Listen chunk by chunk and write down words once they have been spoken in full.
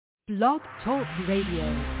Blog Talk Radio.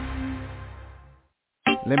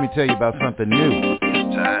 Let me tell you about something new.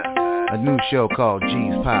 A new show called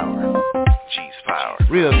G's Power. G's Power.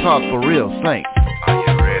 Real talk for real saints. Are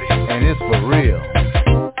you ready? And it's for real.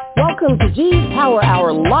 Welcome to G's Power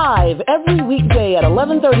Hour live every weekday at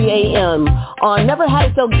 11:30 a.m. on Never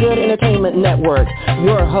Had It So Good Entertainment Network.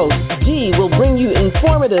 Your host, G, will bring you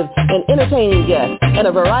informative and entertaining guests and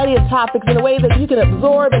a variety of topics in a way that you can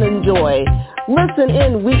absorb and enjoy. Listen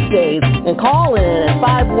in weekdays and call in at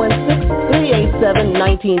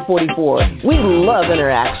 516-387-1944. We love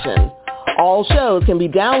interaction. All shows can be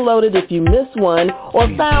downloaded if you miss one or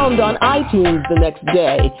found on iTunes the next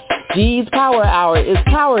day. G's Power Hour is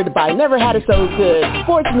powered by Never Had It So Good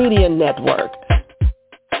Sports Media Network.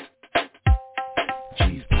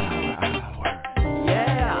 G's Power Hour.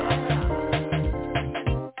 Yeah.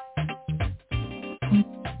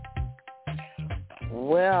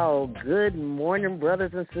 Well, good morning,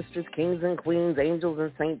 brothers and sisters, kings and queens, angels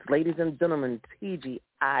and saints, ladies and gentlemen,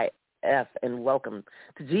 TGIF, and welcome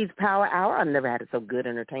to G's Power Hour on Never Had It So Good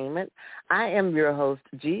Entertainment. I am your host,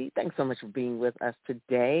 G. Thanks so much for being with us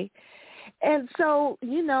today. And so,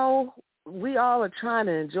 you know, we all are trying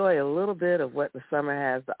to enjoy a little bit of what the summer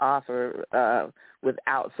has to offer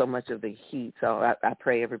without so much of the heat. So I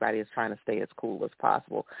pray everybody is trying to stay as cool as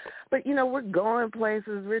possible. But, you know, we're going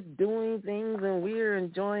places, we're doing things, and we're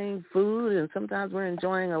enjoying food, and sometimes we're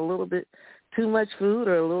enjoying a little bit too much food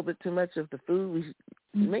or a little bit too much of the food we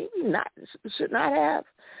should not have,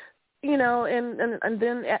 you know, and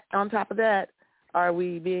then on top of that, are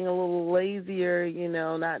we being a little lazier, you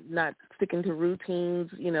know, not sticking to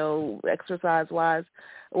routines, you know, exercise-wise,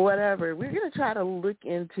 whatever. We're going to try to look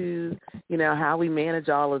into, you know, how we manage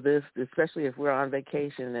all of this, especially if we're on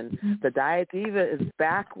vacation. And the Diet Diva is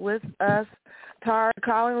back with us. Tara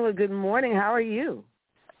Collingwood, good morning. How are you?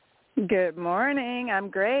 Good morning. I'm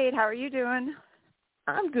great. How are you doing?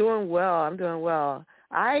 I'm doing well.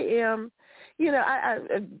 I am, you know, I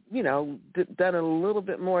done a little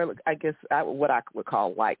bit more, I guess, what I would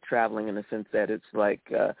call light traveling, in the sense that it's like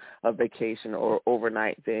a vacation or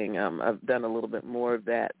overnight thing. I've done a little bit more of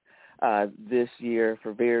that this year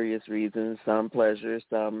for various reasons, some pleasure,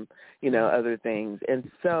 some, you know, other things.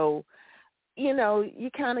 And so, you know,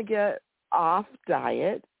 you kind of get off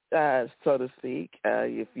diet, so to speak.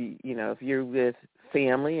 If you're with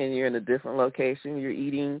family and you're in a different location, you're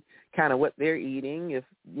eating kind of what they're eating. If,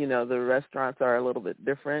 you know, the restaurants are a little bit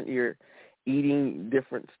different, you're eating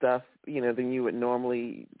different stuff, you know, than you would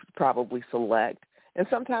normally probably select. And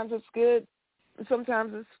sometimes it's good, and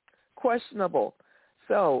sometimes it's questionable.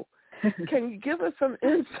 So can you give us some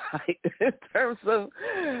insight in terms of,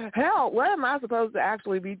 hell, what am I supposed to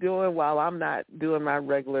actually be doing while I'm not doing my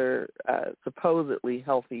regular, supposedly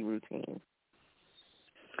healthy routine?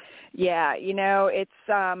 Yeah, you know, it's,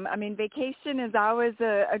 vacation is always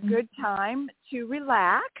a good time to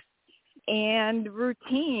relax, and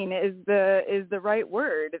routine is the right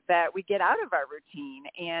word that we get out of our routine.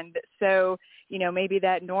 And so, you know, maybe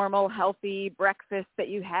that normal healthy breakfast that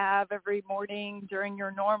you have every morning during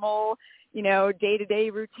your normal, you know, day-to-day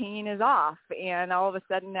routine is off, and all of a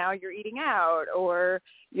sudden now you're eating out, or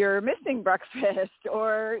you're missing breakfast,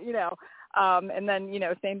 or, you know, and then, you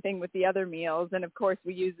know, same thing with the other meals. And, of course,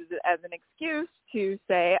 we use it as an excuse to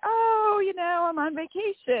say, oh, you know, I'm on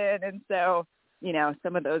vacation. And so, you know,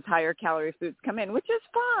 some of those higher calorie foods come in, which is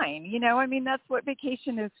fine. You know, I mean, that's what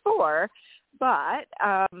vacation is for. But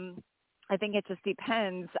I think it just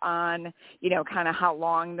depends on, you know, kind of how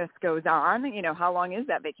long this goes on. You know, how long is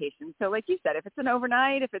that vacation? So like you said, if it's an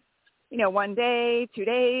overnight, if it's, you know, 1 day, 2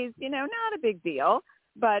 days, you know, not a big deal.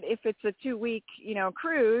 But if it's a 2-week, you know,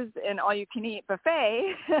 cruise and all you can eat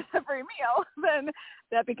buffet every meal, then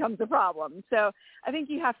that becomes a problem. So I think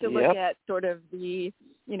you have to look at sort of the,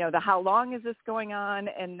 you know, the how long is this going on,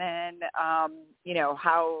 and then, you know,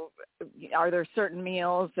 how are there certain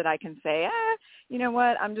meals that I can say, you know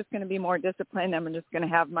what, I'm just going to be more disciplined. I'm just going to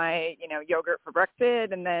have my, you know, yogurt for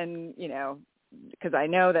breakfast, and then, you know, because I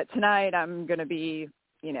know that tonight I'm going to be,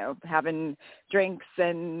 you know, having drinks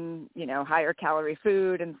and, you know, higher calorie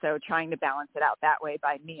food. And so trying to balance it out that way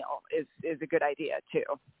by meal is a good idea too.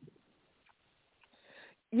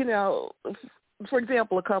 You know, for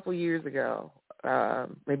example, a couple years ago,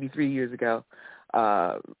 maybe 3 years ago,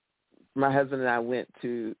 my husband and I went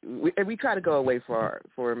to, we try to go away for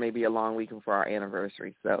maybe a long weekend for our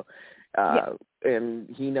anniversary. So, and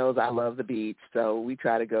he knows I love the beach, so we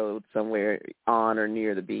try to go somewhere on or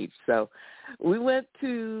near the beach. So we went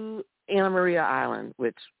to Anna Maria Island,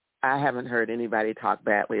 which I haven't heard anybody talk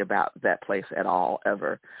badly about that place at all,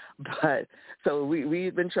 ever. But so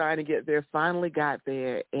we've been trying to get there, finally got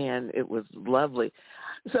there, and it was lovely.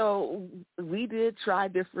 So we did try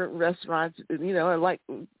different restaurants, like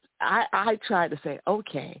I tried to say,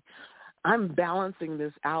 okay, I'm balancing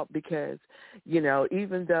this out because,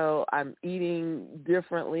 even though I'm eating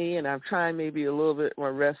differently and I'm trying maybe a little bit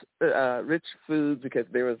more rich foods, because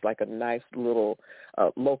there was like a nice little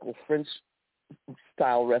local French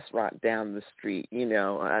style restaurant down the street,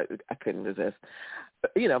 I couldn't resist,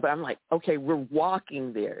 but I'm like, okay, we're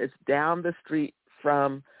walking there. It's down the street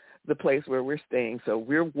from the place where we're staying. So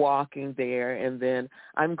we're walking there, and then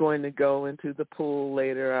I'm going to go into the pool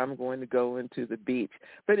later. I'm going to go into the beach.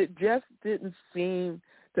 But it just didn't seem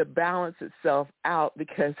to balance itself out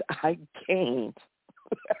because I gained.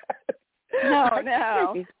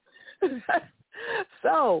 No.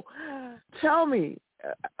 So tell me,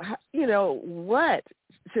 what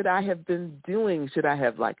should I have been doing? Should I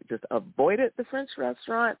have just avoided the French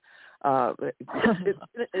restaurant? It's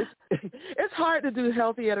hard to do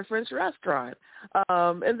healthy at a French restaurant.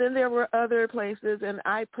 And then there were other places, and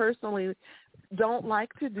I personally don't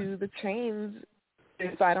like to do the chains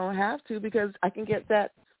if I don't have to, because I can get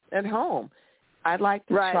that at home. I'd like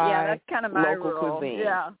to try yeah, that's kind of my local rule. cuisine.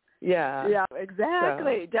 Yeah,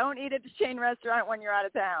 exactly. So. Don't eat at a chain restaurant when you're out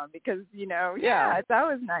of town because, it's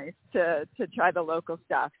always nice to try the local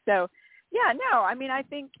stuff. So, I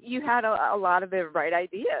think you had a lot of the right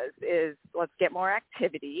ideas is let's get more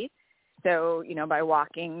activity. So, by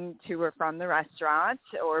walking to or from the restaurant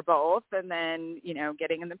or both, and then,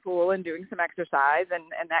 getting in the pool and doing some exercise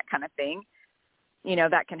and that kind of thing,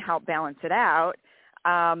 that can help balance it out.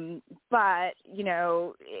 But,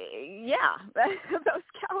 those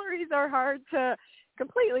calories are hard to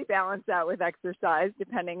completely balance out with exercise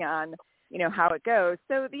depending on, how it goes.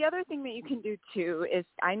 So the other thing that you can do too is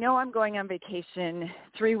I know I'm going on vacation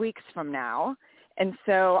 3 weeks from now. And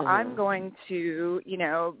so I'm going to,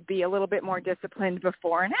 be a little bit more disciplined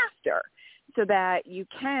before and after so that you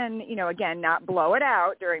can, again, not blow it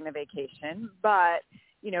out during the vacation, but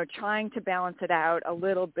trying to balance it out a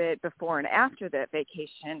little bit before and after the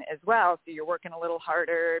vacation as well. So you're working a little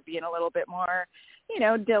harder, being a little bit more,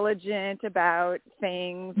 diligent about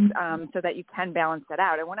things so that you can balance that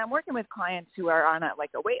out. And when I'm working with clients who are on a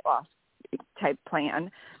weight loss type plan,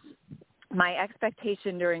 my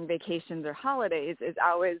expectation during vacations or holidays is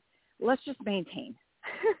always, let's just maintain.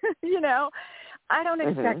 I don't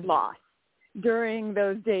expect loss during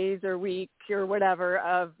those days or week or whatever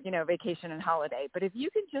of, vacation and holiday. But if you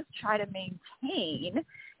can just try to maintain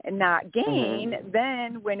and not gain,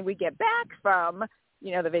 then when we get back from,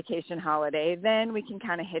 the vacation holiday, then we can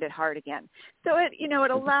kind of hit it hard again. So it,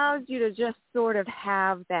 it allows you to just sort of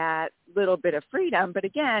have that little bit of freedom, but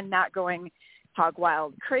again, not going hog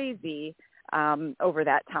wild crazy over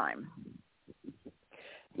that time.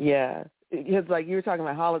 Yeah. Because you were talking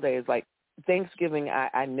about holidays, Thanksgiving,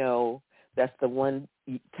 I know that's the one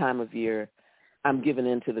time of year I'm giving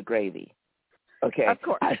into the gravy. Okay. Of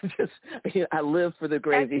course. I live for the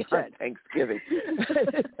gravy on Thanksgiving.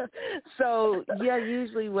 So,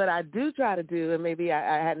 usually what I do try to do, and maybe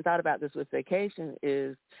I hadn't thought about this with vacation,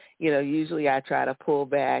 is, usually I try to pull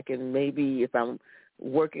back, and maybe if I'm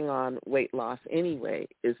working on weight loss anyway,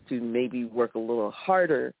 is to maybe work a little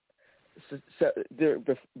harder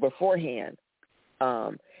beforehand.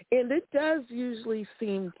 And it does usually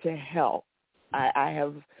seem to help. I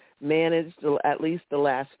have managed at least the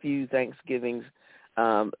last few Thanksgivings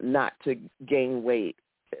not to gain weight,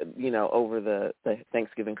 over the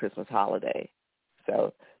Thanksgiving Christmas holiday.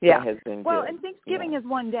 So that has been well, good. And Thanksgiving is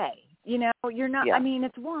one day. You're not. I mean,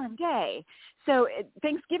 it's one day. So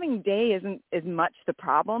Thanksgiving Day isn't as much the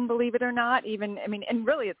problem, believe it or not. And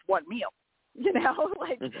really, it's one meal.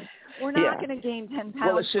 We're not going to gain 10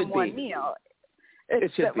 pounds from one meal.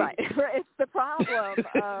 It should be. Right. It's the problem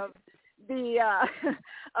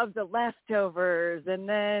of the leftovers, and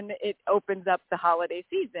then it opens up the holiday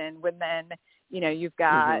season when then you've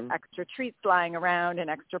got extra treats lying around and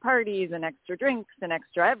extra parties and extra drinks and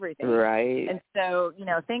extra everything. Right. And so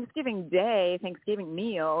Thanksgiving Day, Thanksgiving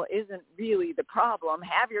meal isn't really the problem.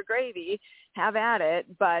 Have your gravy, have at it,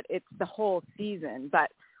 but it's the whole season. But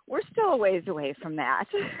we're still a ways away from that.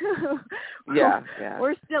 Yeah.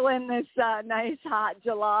 We're still in this nice hot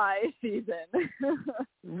July season.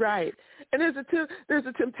 Right. And there's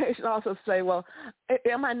a temptation also to say, well,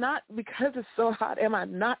 am I not, because it's so hot, am I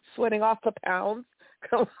not sweating off the pounds?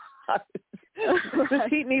 This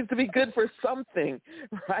heat needs to be good for something,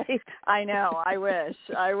 right? I know. I wish.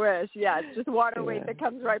 Yeah, it's just water weight that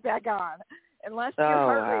comes right back on. unless your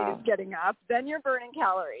heart rate is getting up, then you're burning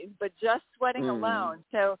calories, but just sweating alone.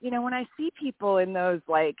 So, when I see people in those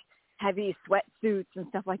like heavy sweatsuits and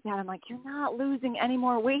stuff like that, I'm like, you're not losing any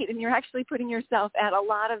more weight and you're actually putting yourself at a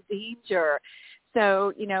lot of danger.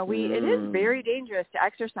 So, it is very dangerous to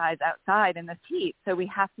exercise outside in this heat. So we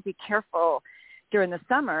have to be careful during the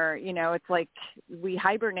summer. It's like we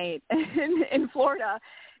hibernate in Florida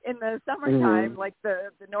in the summertime, like the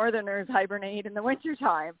northerners hibernate in the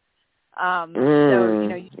wintertime. So,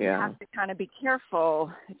 you have to kind of be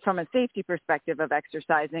careful from a safety perspective of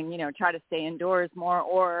exercising, try to stay indoors more,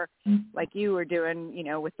 or like you were doing,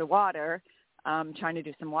 with the water, trying to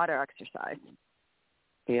do some water exercise.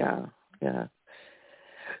 Yeah.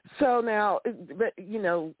 So now, but,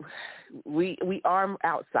 we are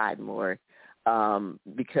outside more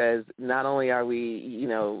because not only are we,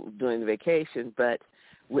 doing the vacation, but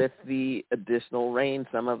with the additional rain,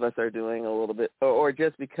 some of us are doing a little bit, or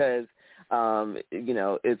just because,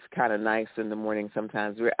 it's kind of nice in the morning.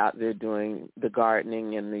 Sometimes we're out there doing the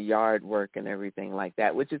gardening and the yard work and everything like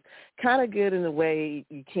that, which is kind of good in a way.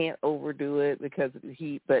 You can't overdo it because of the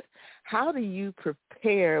heat. But how do you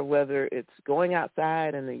prepare, whether it's going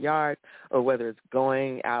outside in the yard or whether it's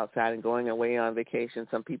going outside and going away on vacation?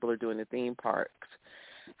 Some people are doing the theme parks.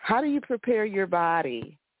 How do you prepare your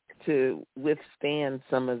body to withstand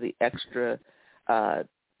some of the extra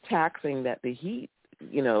taxing that the heat,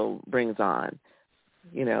 brings on,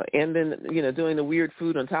 and then, doing the weird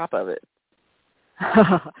food on top of it?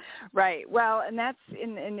 Right. Well, and that's,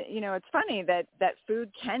 it's funny that food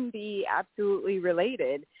can be absolutely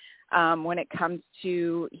related when it comes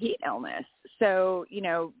to heat illness. So,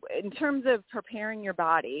 in terms of preparing your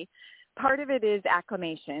body, part of it is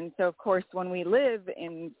acclimation. So, of course, when we live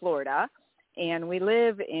in Florida and we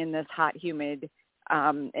live in this hot, humid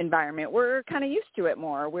environment, we're kind of used to it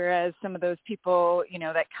more. Whereas some of those people,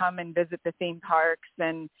 that come and visit the theme parks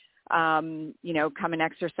and, come and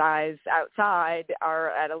exercise outside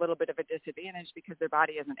are at a little bit of a disadvantage because their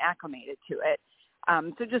body isn't acclimated to it.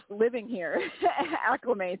 So just living here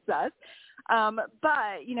acclimates us.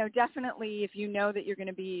 But, definitely if you know that you're going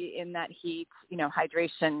to be in that heat,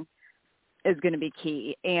 hydration is going to be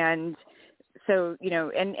key. And so,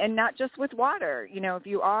 and not just with water, if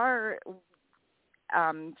you are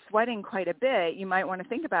sweating quite a bit, you might want to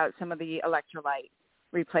think about some of the electrolyte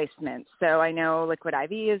replacements. So I know Liquid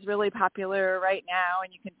IV is really popular right now,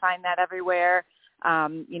 and you can find that everywhere.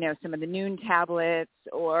 Some of the Noon tablets,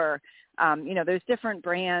 or, there's different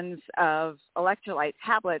brands of electrolyte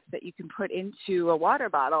tablets that you can put into a water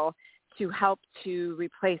bottle to help to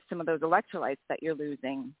replace some of those electrolytes that you're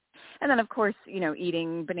losing. And then, of course,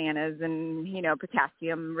 eating bananas and,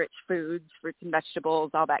 potassium-rich foods, fruits and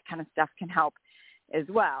vegetables, all that kind of stuff can help as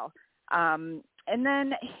well. And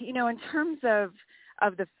then, in terms of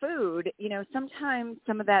the food, sometimes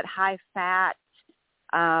some of that high fat,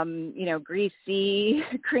 greasy,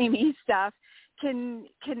 creamy stuff can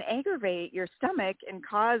aggravate your stomach and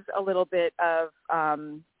cause a little bit of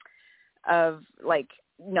like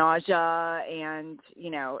nausea, and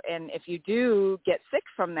if you do get sick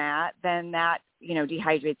from that, then that,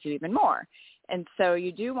 dehydrates you even more. And so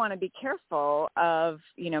you do want to be careful of,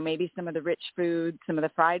 maybe some of the rich foods, some of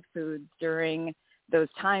the fried foods during those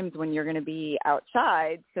times when you're going to be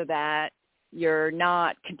outside, so that you're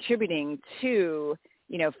not contributing to,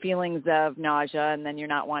 feelings of nausea, and then you're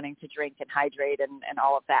not wanting to drink and hydrate and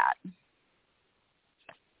all of that.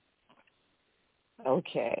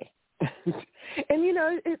 Okay. And,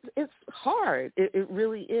 it's hard. It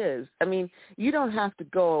really is. I mean, you don't have to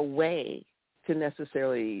go away to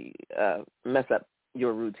necessarily mess up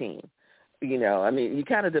your routine. You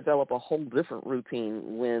kind of develop a whole different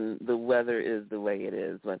routine when the weather is the way it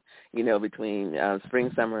is, when, between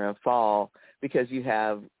spring, summer, and fall, because you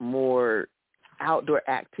have more outdoor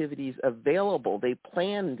activities available. They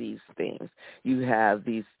plan these things. You have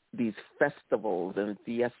these festivals and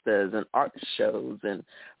fiestas and art shows and,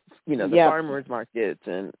 the farmers markets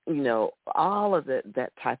and, all of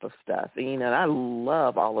that type of stuff. And I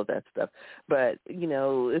love all of that stuff. But,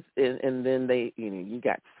 it's, and then they, you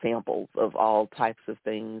got samples of all types of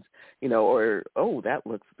things, or, oh, that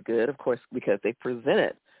looks good, of course, because they present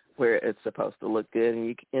it where it's supposed to look good. And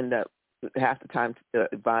you end up half the time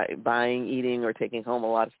buying, eating, or taking home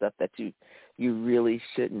a lot of stuff that you really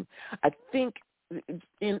shouldn't. I think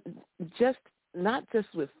not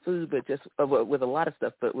just with food, but just with a lot of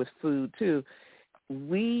stuff, but with food too,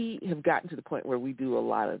 we have gotten to the point where we do a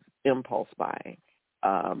lot of impulse buying,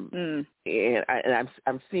 and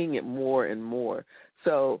I'm seeing it more and more.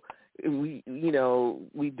 So we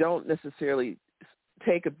don't necessarily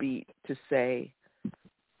take a beat to say,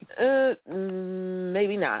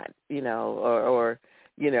 Maybe not, or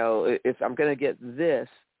if I'm going to get this,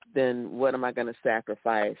 then what am I going to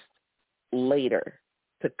sacrifice later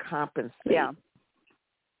to compensate? Yeah.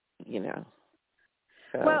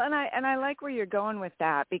 So. Well, and I like where you're going with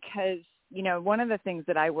that because, one of the things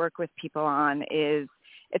that I work with people on is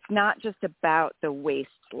it's not just about the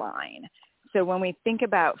waistline. So when we think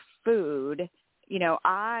about food,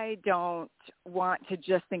 I don't want to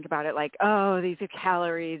just think about it like, oh, these are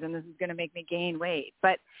calories and this is going to make me gain weight.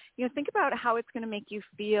 But, think about how it's going to make you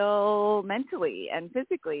feel mentally and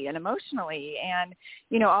physically and emotionally and,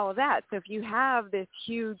 all of that. So if you have this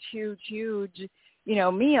huge,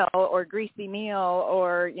 meal or greasy meal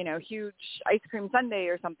or, huge ice cream sundae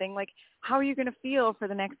or something, like how are you going to feel for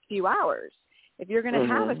the next few hours? If you're going to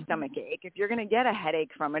have a stomach ache, if you're going to get a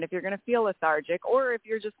headache from it, if you're going to feel lethargic, or if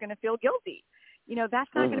you're just going to feel guilty, that's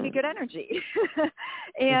not going to be good energy.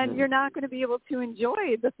 And you're not going to be able to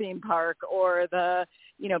enjoy the theme park or the,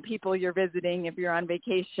 people you're visiting if you're on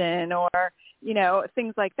vacation or,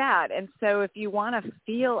 things like that. And so if you want to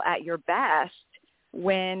feel at your best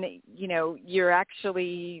when, you're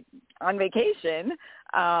actually on vacation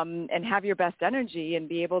and have your best energy and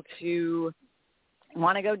be able to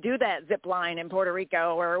want to go do that zip line in Puerto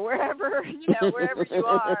Rico or wherever, wherever you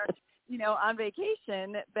are, on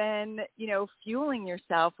vacation, then, fueling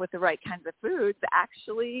yourself with the right kinds of foods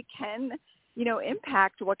actually can,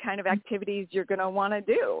 impact what kind of activities you're going to want to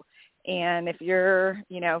do. And if you're,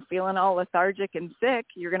 feeling all lethargic and sick,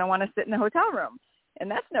 you're going to want to sit in the hotel room. And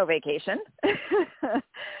that's no vacation.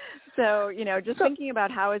 So, just thinking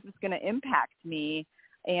about how is this going to impact me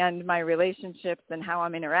and my relationships and how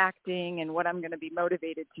I'm interacting and what I'm going to be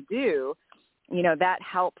motivated to do, that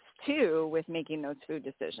helps too with making those food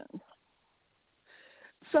decisions.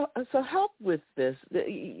 So help with this.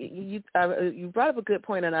 You brought up a good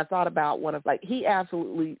point, and I thought about one of he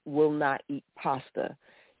absolutely will not eat pasta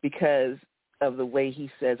because of the way he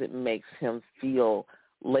says it makes him feel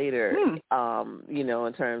later,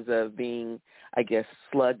 in terms of being, I guess,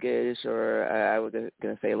 sluggish or I was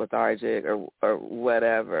going to say lethargic or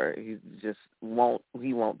whatever. He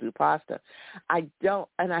won't do pasta. I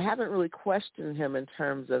haven't really questioned him in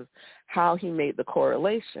terms of how he made the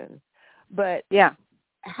correlation, but yeah.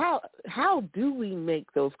 How do we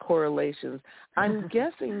make those correlations? I'm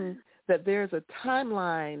guessing that there's a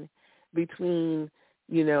timeline between,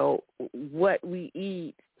 what we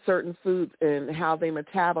eat, certain foods, and how they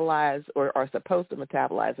metabolize or are supposed to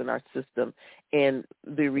metabolize in our system and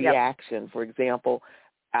the reaction. Yep. For example,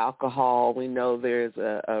 alcohol, we know there's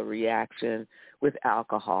a reaction with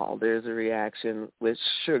alcohol. There's a reaction with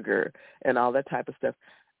sugar and all that type of stuff.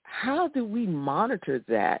 How do we monitor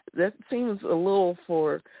that? That seems a little,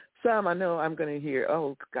 for some, I know I'm going to hear,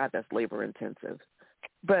 oh, God, that's labor intensive.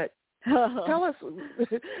 But tell us,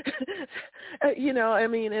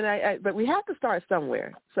 but we have to start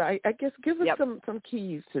somewhere. So I guess give us some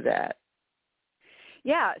keys to that.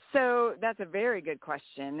 Yeah, so that's a very good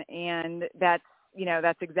question. And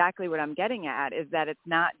that's exactly what I'm getting at, is that it's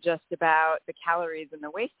not just about the calories in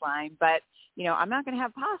the waistline, but, I'm not going to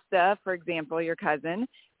have pasta, for example, your cousin,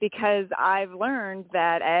 because I've learned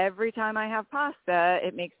that every time I have pasta,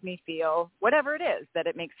 it makes me feel whatever it is that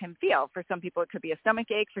it makes him feel. For some people, it could be a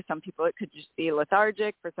stomach ache. For some people, it could just be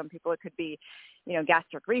lethargic. For some people, it could be,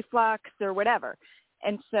 gastric reflux or whatever.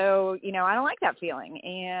 And so, I don't like that feeling.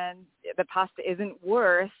 And the pasta isn't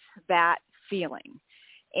worth that feeling.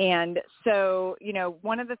 And so,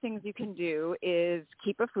 one of the things you can do is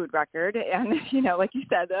keep a food record. And, like you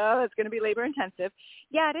said, it's going to be labor intensive.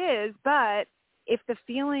 Yeah, it is. But if the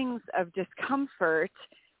feelings of discomfort,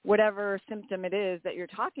 whatever symptom it is that you're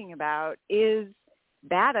talking about, is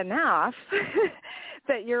bad enough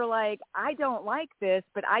that you're like, I don't like this,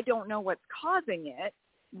 but I don't know what's causing it,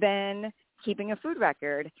 then keeping a food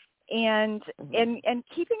record. And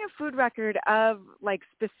keeping a food record of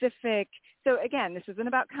specific, so again, this isn't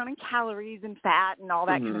about counting calories and fat and all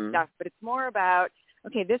that kind of stuff, but it's more about,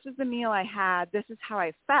 okay, this is the meal I had, this is how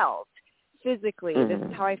I felt physically, this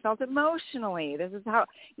is how I felt emotionally, this is how,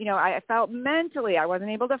 I felt mentally, I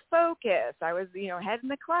wasn't able to focus, I was, head in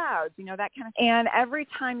the clouds, that kind of, and every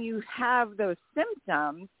time you have those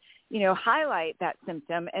symptoms, highlight that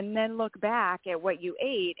symptom and then look back at what you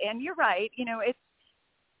ate. And you're right, it's,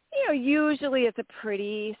 usually it's a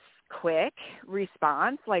pretty quick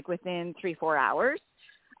response, like within 3-4 hours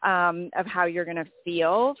of how you're going to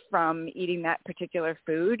feel from eating that particular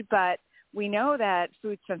food. But we know that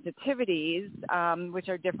food sensitivities, which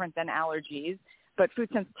are different than allergies, but food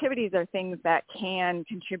sensitivities are things that can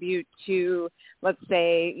contribute to, let's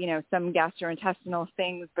say, some gastrointestinal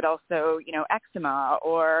things, but also, eczema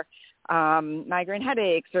or migraine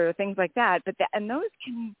headaches or things like that. And those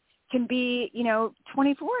can be,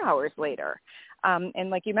 24 hours later. And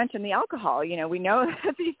like you mentioned, the alcohol, we know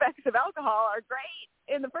that the effects of alcohol are great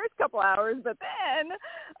in the first couple hours, but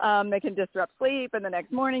then they can disrupt sleep, and the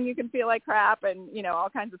next morning you can feel like crap and, all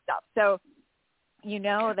kinds of stuff. So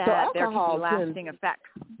that there can be lasting effects.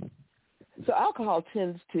 So alcohol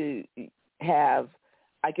tends to have,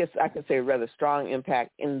 I guess I could say, a rather strong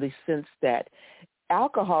impact in the sense that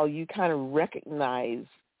alcohol you kind of recognize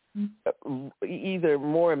either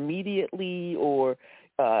more immediately or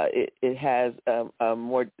it has a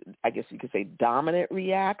more, I guess you could say, dominant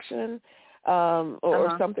reaction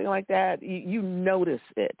or something like that. You notice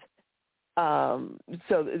it. So,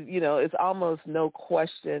 it's almost no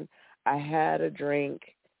question. I had a drink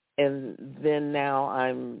and then now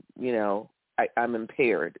I'm, I'm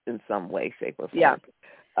impaired in some way, shape, or form. Yeah.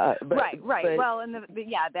 Right. But, well, and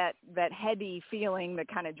that heady feeling, the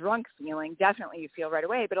kind of drunk feeling, definitely you feel right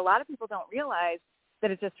away. But a lot of people don't realize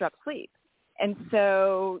that it disrupts sleep. And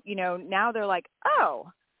so, now they're like,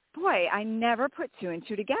 oh, boy, I never put two and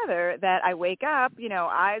two together that I wake up,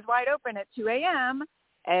 eyes wide open at 2 a.m.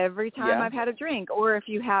 every time I've had a drink. Or if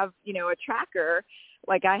you have, a tracker,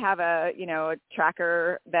 like I have a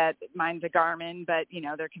tracker that mine's a Garmin, but,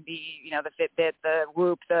 there can be, the Fitbit, the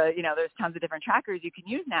Whoop, there's tons of different trackers you can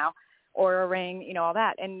use now, or a Ring, all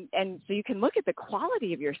that. And so you can look at the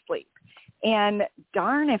quality of your sleep. And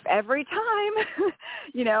darn if every time,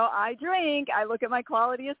 I drink, I look at my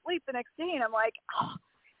quality of sleep the next day and I'm like, oh,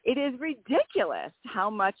 it is ridiculous how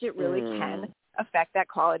much it really can affect that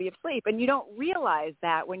quality of sleep. And you don't realize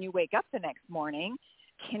that when you wake up the next morning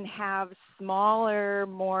can have smaller,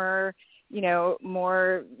 more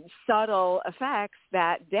subtle effects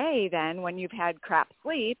that day than when you've had crap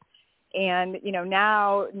sleep. And,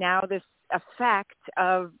 now this effect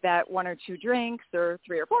of that one or two drinks or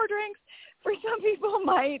three or four drinks for some people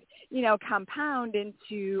might, compound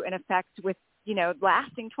into an effect with,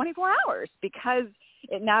 lasting 24 hours because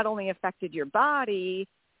it not only affected your body,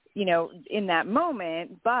 in that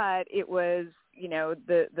moment, but it was,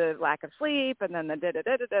 the lack of sleep and then the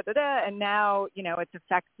da-da-da-da-da-da, and now, it's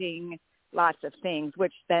affecting lots of things,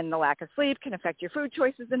 which then the lack of sleep can affect your food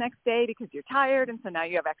choices the next day because you're tired, and so now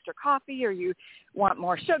you have extra coffee or you want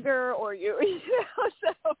more sugar or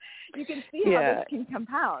so you can see how this can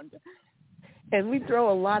compound. And we throw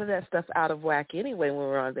a lot of that stuff out of whack anyway when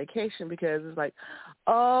we're on vacation because it's like,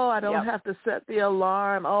 oh, I don't have to set the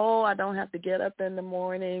alarm. Oh, I don't have to get up in the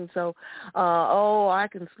morning. So, I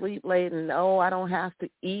can sleep late and, I don't have to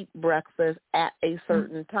eat breakfast at a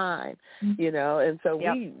certain time, And so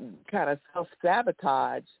we kind of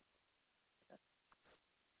self-sabotage.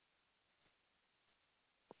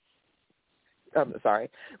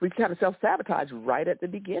 We kind of self-sabotage right at the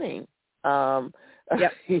beginning. And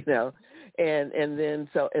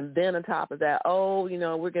then on top of that,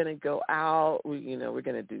 we're going to go out, we're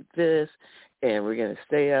going to do this and we're going to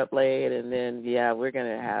stay up late. And then, we're going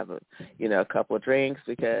to have, a couple of drinks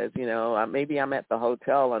because, maybe I'm at the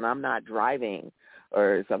hotel and I'm not driving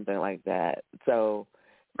or something like that. So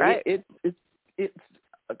it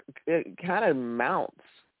kind of mounts,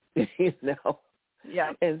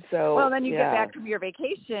 Yeah. And so, well, then you get back from your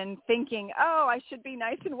vacation thinking, oh, I should be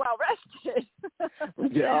nice and well rested.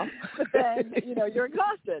 Yeah. But then, you're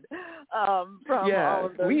exhausted from all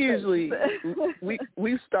of those we things. Usually,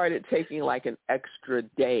 we started taking like an extra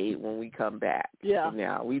day when we come back. Yeah.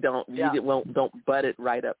 Now we don't butt it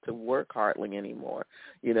right up to work hardly anymore.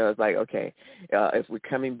 It's like, okay, if we're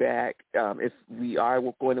coming back, if we are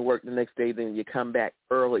going to work the next day, then you come back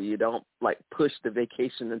early. You don't like push the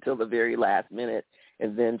vacation until the very last minute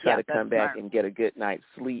and then try to come back and get a good night's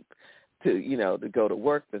sleep to go to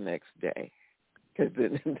work the next day. Because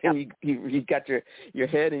then you got your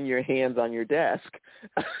head and your hands on your desk.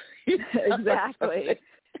 Exactly.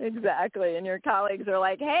 Exactly. And your colleagues are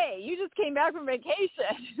like, hey, you just came back from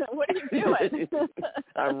vacation. What are you doing?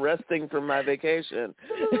 I'm resting from my vacation.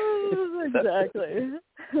 Exactly.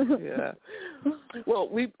 Yeah. Well,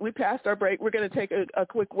 we passed our break. We're going to take a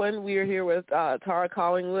quick one. We are here with Tara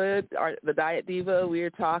Collingwood, the Diet Diva. We are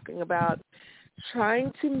talking about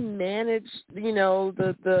trying to manage,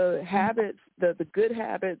 the habits, the good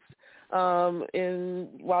habits,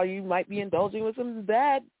 while you might be indulging with some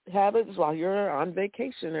bad habits while you're on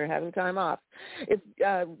vacation or having time off. It's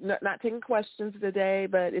not taking questions today,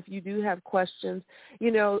 but if you do have questions,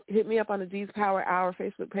 hit me up on the G's Power Hour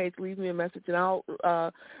Facebook page. Leave me a message, and I'll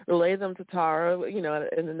relay them to Tara, in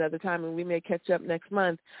another time, and we may catch up next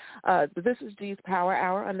month. But this is G's Power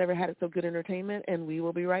Hour. I never had it so good entertainment, and we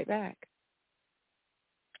will be right back.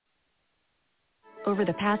 Over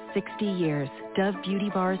the past 60 years, Dove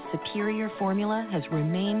Beauty Bar's superior formula has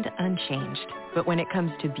remained unchanged. But when it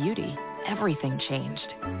comes to beauty, everything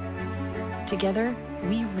changed. Together,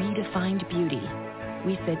 we redefined beauty.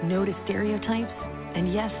 We said no to stereotypes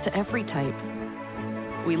and yes to every type.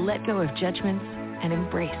 We let go of judgments and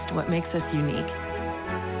embraced what makes us unique.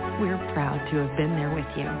 We're proud to have been there with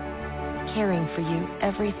you, caring for you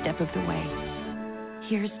every step of the way.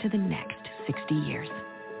 Here's to the next 60 years.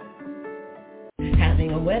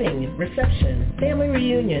 Having a wedding, reception, family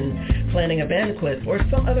reunion, planning a banquet, or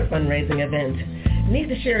some other fundraising event. Need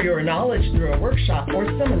to share your knowledge through a workshop or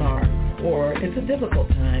seminar, or it's a difficult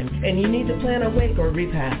time and you need to plan a wake or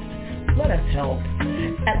repast. Let us help.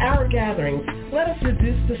 At our gatherings, let us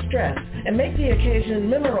reduce the stress and make the occasion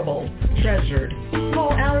memorable, treasured.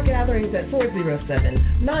 Call our gatherings at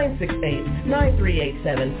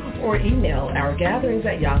 407-968-9387 or email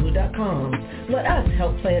ourgatherings@yahoo.com. Let us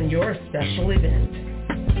help plan your special event.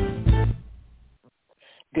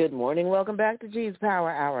 Good morning. Welcome back to G's Power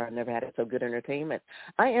Hour. I've never had it so good entertainment.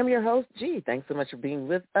 I am your host, G. Thanks so much for being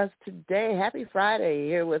with us today. Happy Friday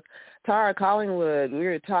here with Tara Collingwood. We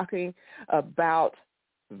were talking about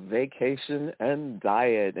vacation and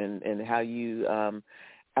diet and how you,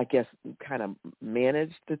 I guess, kind of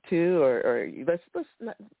manage the two. Or let's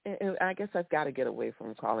not, I guess I've got to get away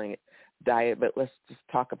from calling it diet, but let's just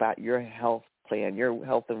talk about your health plan, your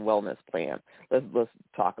health and wellness plan. Let's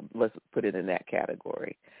put it in that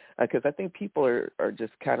category, because I think people are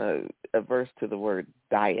just kind of averse to the word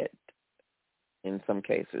diet in some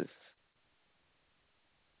cases.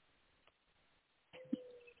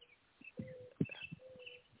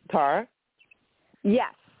 Tara?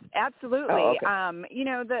 Yes, absolutely. Oh,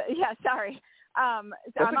 okay. Sorry. I'm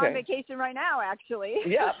on vacation right now, actually.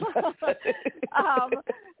 Yeah.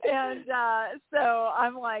 So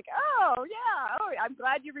I'm like, I'm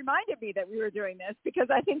glad you reminded me that we were doing this, because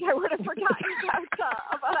I think I would have forgotten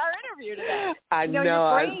about our interview today. I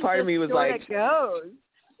know. Part of me was like, goes.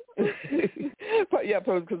 Yeah,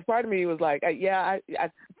 because part of me was like, I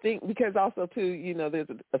think, because also too, there's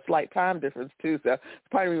a slight time difference too. So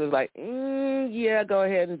part of me was like, go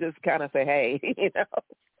ahead and just kind of say, hey,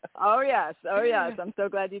 Oh yes. I'm so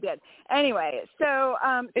glad you did. Anyway, so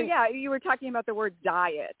you were talking about the word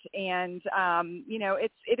diet, and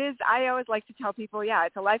it is. I always like to tell people,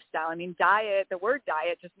 it's a lifestyle. I mean, diet. The word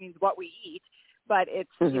diet just means what we eat, but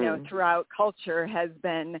it's throughout culture has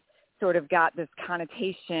been sort of got this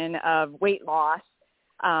connotation of weight loss.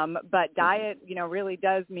 But diet, really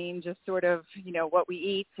does mean just sort of what we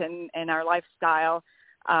eat and our lifestyle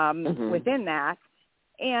within that.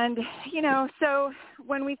 And, so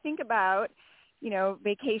when we think about,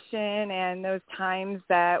 vacation and those times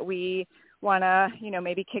that we want to,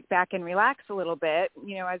 maybe kick back and relax a little bit,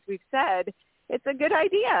 as we've said, it's a good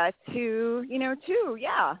idea to,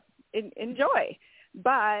 enjoy.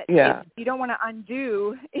 But if you don't want to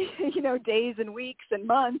undo, days and weeks and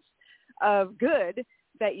months of good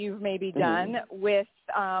that you've maybe done with,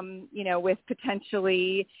 with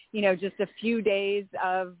potentially, just a few days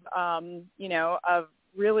of, of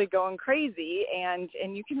really going crazy, and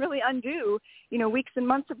you can really undo, weeks and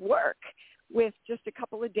months of work with just a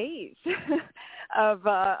couple of days of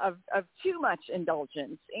too much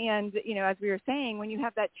indulgence. And, as we were saying, when you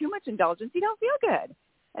have that too much indulgence, you don't feel good,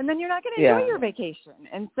 and then you're not going to enjoy your vacation.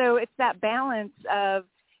 And so it's that balance of,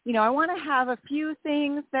 I want to have a few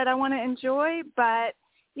things that I want to enjoy, but,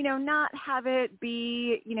 not have it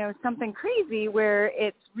be, something crazy where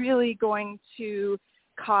it's really going to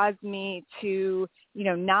cause me to,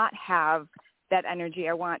 not have that energy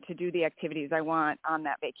I want to do the activities I want on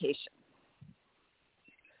that vacation.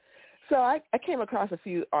 So I came across a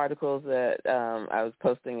few articles that I was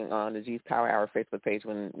posting on the G's Power Hour Facebook page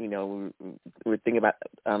when, we were thinking about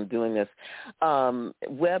doing this.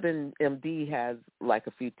 WebMD has like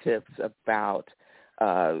a few tips about,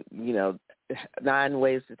 9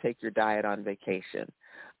 ways to take your diet on vacation.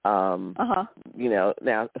 Now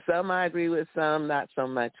some I agree with, some not so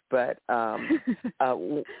much, but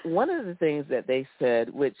one of the things that they said,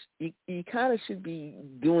 which you kind of should be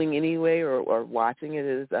doing anyway or watching it,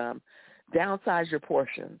 is downsize your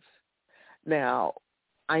portions. Now,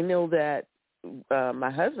 I know that my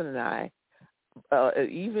husband and I,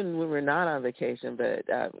 even when we're not on vacation, but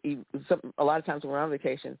a lot of times when we're on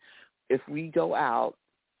vacation, if we go out,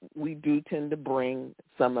 we do tend to bring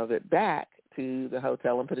some of it back to the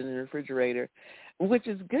hotel and put it in the refrigerator, which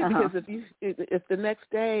is good because if the next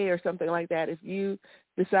day or something like that, if you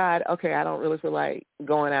decide, okay, I don't really feel like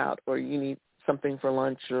going out, or you need something for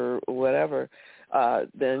lunch or whatever,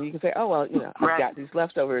 then you can say, oh, well, I've got these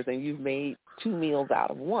leftovers, and you've made 2 meals out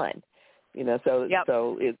of one, so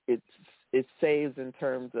it's it saves in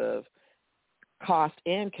terms of cost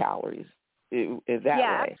and calories. Is that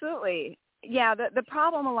yeah, way? Absolutely. Yeah, the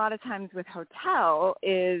problem a lot of times with hotel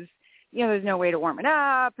is, there's no way to warm it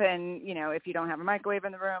up, and, if you don't have a microwave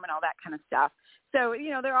in the room and all that kind of stuff. So,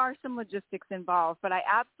 there are some logistics involved, but I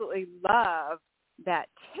absolutely love that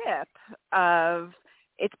tip of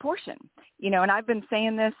its portion, and I've been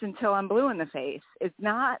saying this until I'm blue in the face. It's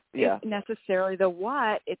not necessarily the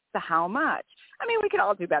what, it's the how much. I mean, we could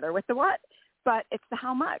all do better with the what, but it's the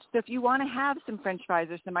how much. So if you want to have some French fries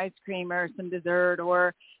or some ice cream or some dessert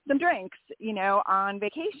or some drinks, on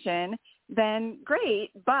vacation, then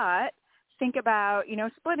great, but think about,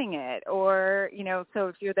 splitting it, or, so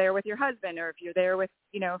if you're there with your husband, or if you're there with,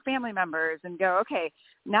 family members, and go, okay,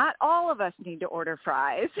 not all of us need to order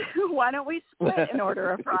fries. Why don't we split an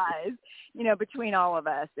order of fries, between all of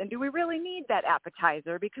us? And do we really need that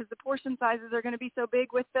appetizer? Because the portion sizes are going to be so big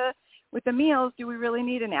with the meals. Do we really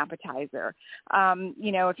need an appetizer?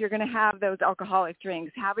 If you're going to have those alcoholic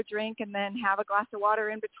drinks, have a drink and then have a glass of water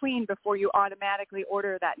in between before you automatically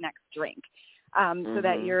order that next drink. So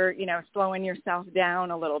that you're, slowing yourself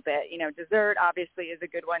down a little bit. Dessert obviously is a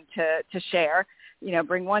good one to share.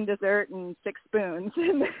 Bring one dessert and 6 spoons.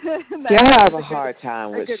 I have a hard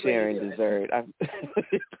time with sharing dessert. I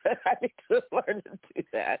need to learn to do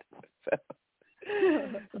that. So.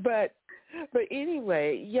 But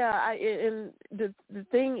anyway, and the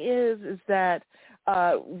thing is that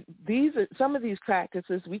some of these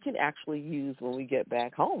practices we can actually use when we get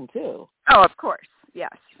back home too. Oh, of course.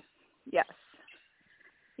 Yes.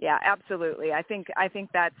 Yeah, absolutely. I think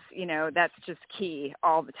that's, that's just key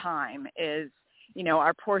all the time is,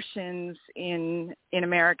 our portions in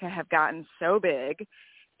America have gotten so big,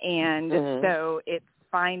 and so it's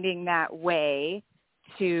finding that way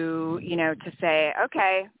to, to say,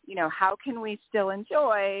 okay, how can we still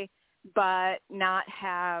enjoy but not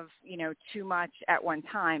have, too much at one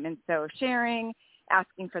time? And so sharing,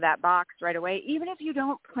 asking for that box right away, even if you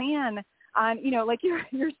don't plan on, like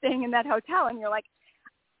you're staying in that hotel and you're like,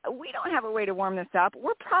 we don't have a way to warm this up.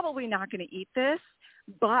 We're probably not going to eat this,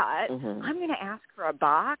 but I'm going to ask for a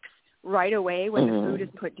box right away when the food is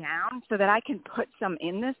put down so that I can put some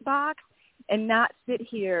in this box and not sit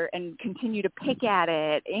here and continue to pick at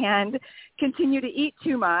it and continue to eat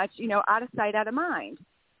too much, out of sight, out of mind.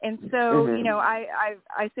 And so,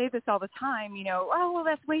 I say this all the time, oh, well,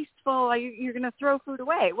 that's wasteful. You're going to throw food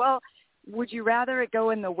away. Well, would you rather it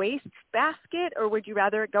go in the waste basket, or would you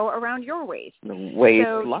rather it go around your waist? The waste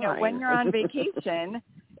line. When you're on vacation,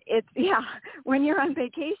 it's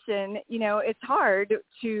hard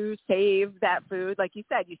to save that food. Like you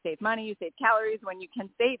said, you save money, you save calories when you can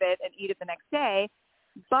save it and eat it the next day.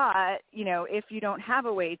 But, if you don't have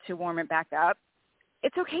a way to warm it back up,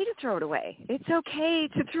 it's okay to throw it away. It's okay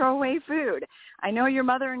to throw away food. I know your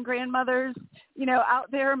mother and grandmothers, out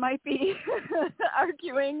there might be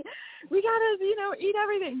arguing, we got to, eat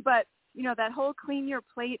everything. But, that whole clean your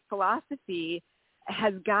plate philosophy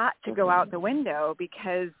has got to go out the window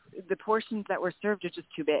because the portions that were served are just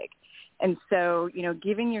too big. And so,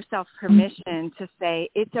 giving yourself permission to say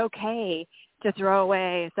it's okay to throw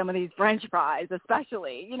away some of these French fries,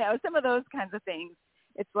 especially, some of those kinds of things.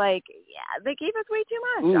 It's like, they gave us way too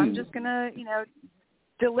much. I'm just going to,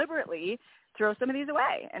 deliberately throw some of these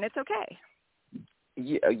away, and it's okay.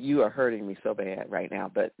 You are hurting me so bad right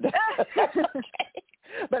now, but okay.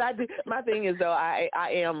 But my thing is, though, I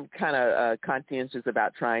am kind of conscientious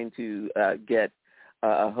about trying to get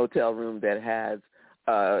a hotel room that has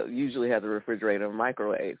usually has a refrigerator and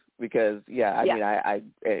microwave because, mean, I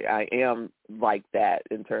am like that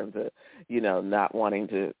in terms of, not wanting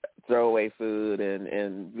to throw away food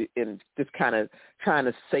and just kind of trying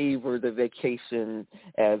to savor the vacation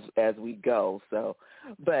as we go. So,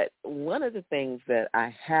 but one of the things that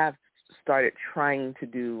I have started trying to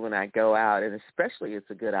do when I go out, and especially it's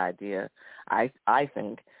a good idea, I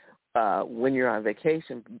think, when you're on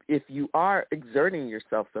vacation, if you are exerting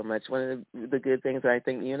yourself so much, one of the good things that I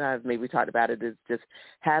think you and I have maybe talked about it is just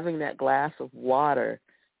having that glass of water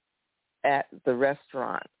at the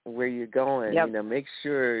restaurant where you're going. Yep. Make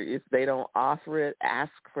sure if they don't offer it,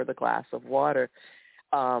 ask for the glass of water.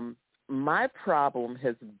 My problem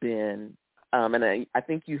has been, and I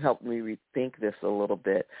think you helped me rethink this a little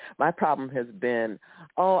bit. My problem has been,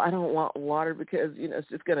 I don't want water because, it's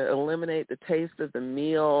just going to eliminate the taste of the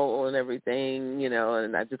meal and everything,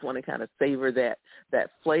 and I just want to kind of savor that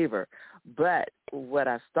flavor. But what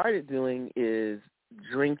I started doing is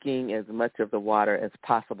drinking as much of the water as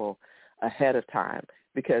possible ahead of time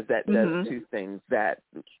because that does two things. That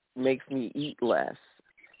makes me eat less,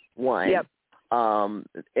 one. Yep. And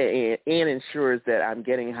ensures that I'm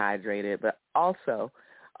getting hydrated, but also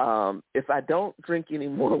if I don't drink any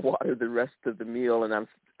more water the rest of the meal and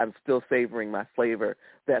I'm still savoring my flavor,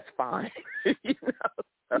 that's fine. You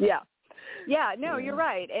know? Yeah, no, you're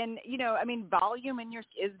right. And, you know, I mean, volume in your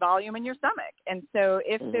stomach. And so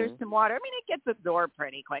if there's some water, I mean, it gets absorbed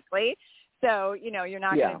pretty quickly. So, you know, you're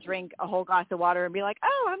not going to drink a whole glass of water and be like,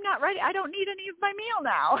 oh, I'm not ready. I don't need any of my meal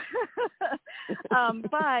now.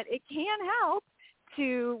 But it can help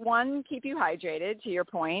to, one, keep you hydrated, to your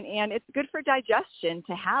point, and it's good for digestion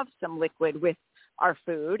to have some liquid with our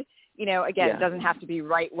food. You know, again, it doesn't have to be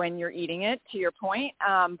right when you're eating it, to your point,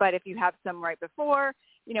 but if you have some right before,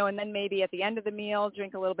 you know, and then maybe at the end of the meal,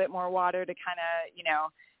 drink a little bit more water to kind of, you know,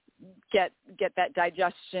 get that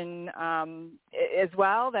digestion as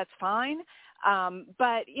well, that's fine.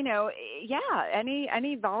 But, you know,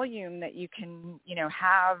 any volume that you can, you know,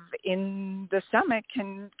 have in the stomach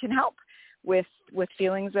can help with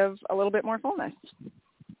feelings of a little bit more fullness.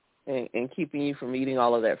 And keeping you from eating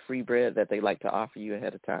all of that free bread that they like to offer you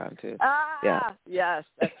ahead of time, too. Yes,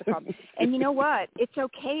 that's the problem. And you know what? It's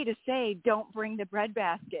okay to say, don't bring the bread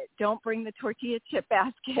basket. Don't bring the tortilla chip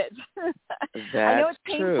basket. I know it's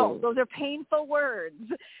painful. True. Those are painful words,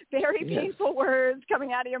 very painful words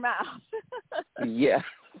coming out of your mouth. Yeah.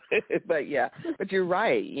 But you're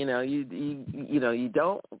right. You know, you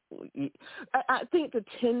don't. I think the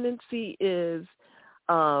tendency is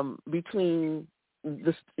between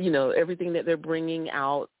this, you know, everything that they're bringing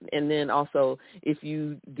out, and then also if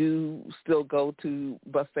you do still go to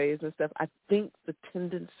buffets and stuff, I think the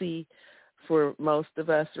tendency for most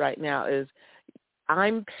of us right now is,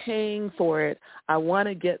 I'm paying for it. I want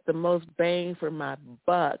to get the most bang for my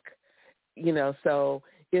buck, you know, so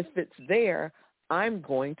if it's there, I'm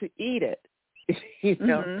going to eat it. You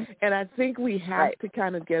know, and I think we have to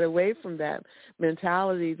kind of get away from that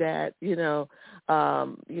mentality that, you know,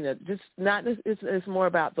 just not, it's more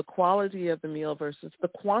about the quality of the meal versus the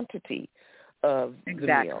quantity of the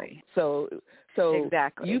meal. So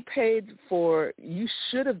you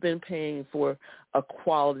should have been paying for a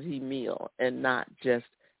quality meal and not just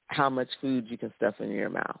how much food you can stuff in your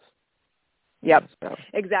mouth. Yep,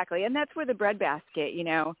 exactly. And that's where the bread basket, you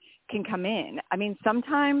know, can come in. I mean,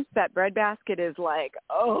 sometimes that bread basket is like,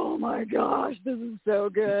 oh my gosh, this is so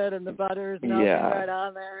good, and the butter's melting right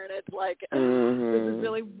on there, and it's like, this is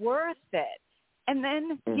really worth it. And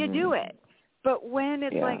then you do it. But when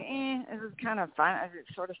it's like, this is kind of fun, it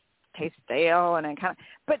sort of tastes stale, and it kind of,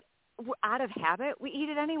 but out of habit, we eat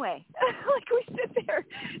it anyway. Like, we sit there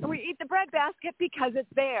and we eat the bread basket because it's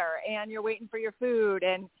there, and you're waiting for your food,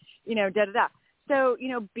 and, you know, da-da-da. So, you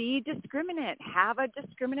know, be discriminate. Have a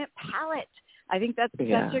discriminate palate. I think that's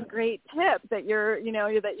such a great tip that you're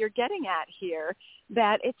getting at here,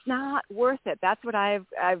 that it's not worth it. That's what I've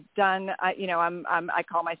done. I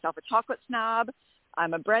call myself a chocolate snob.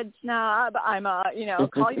 I'm a bread snob.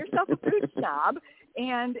 Call yourself a food snob.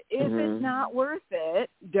 And if it's not worth it,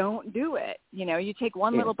 don't do it. You know, you take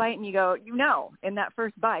one little bite and you go, you know, in that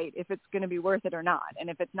first bite, if it's going to be worth it or not. And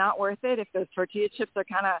if it's not worth it, if those tortilla chips are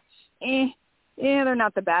kind of, they're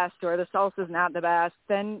not the best, or the salsa's not the best,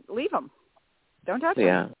 then leave them. Don't touch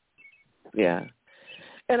them. Yeah.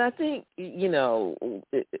 And I think, you know,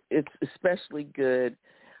 it's especially good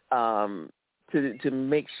to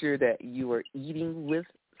make sure that you are eating with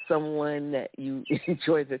someone that you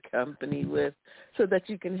enjoy the company with, so that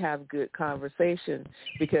you can have good conversation,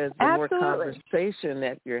 because the more conversation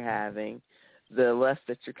that you're having, the less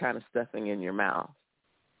that you're kind of stuffing in your mouth,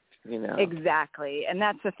 you know. Exactly. And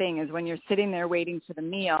that's the thing, is when you're sitting there waiting for the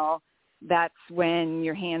meal, that's when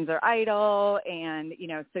your hands are idle. And, you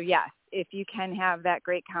know, so yes, if you can have that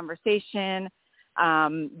great conversation,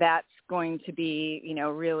 that's going to be, you know,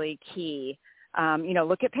 really key.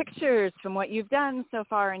 Look at pictures from what you've done so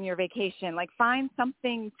far in your vacation. Like, find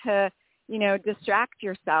something to, you know, distract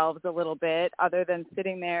yourselves a little bit, other than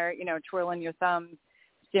sitting there, you know, twirling your thumbs,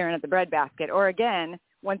 staring at the bread basket. Or again,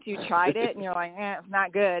 once you tried it and you're like, it's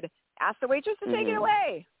not good, ask the waitress to take it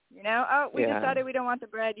away. You know, we decided we don't want the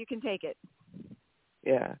bread. You can take it.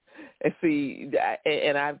 Yeah. And see,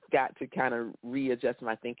 and I've got to kind of readjust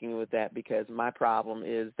my thinking with that, because my problem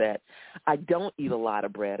is that I don't eat a lot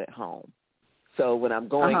of bread at home. So when I'm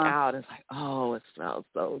going out, it's like, oh, it smells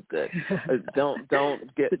so good. Don't go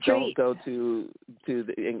to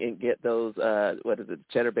and get those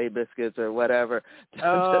Cheddar Bay biscuits or whatever.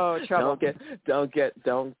 Trouble. Don't get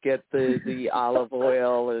the olive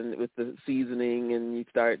oil and with the seasoning, and you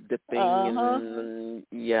start dipping and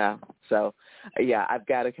So I've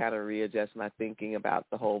got to kind of readjust my thinking about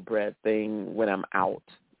the whole bread thing when I'm out.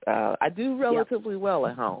 I do relatively well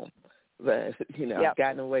at home, but I've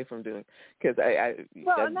gotten away from doing because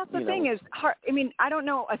and that's the thing is hard. I mean, I don't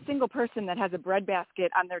know a single person that has a bread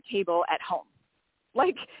basket on their table at home,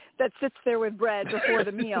 like that sits there with bread before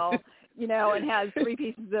the meal, and has 3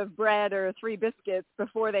 pieces of bread or 3 biscuits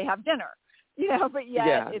before they have dinner, but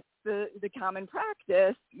yet it's the common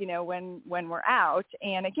practice, when we're out.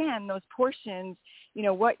 And again, those portions,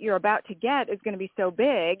 what you're about to get is going to be so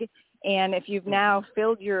big. And if you've now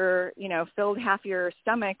filled half your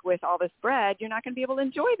stomach with all this bread, you're not going to be able to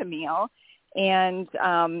enjoy the meal and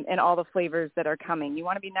all the flavors that are coming. You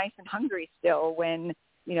want to be nice and hungry still when,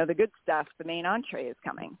 the good stuff, the main entree is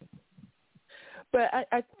coming. But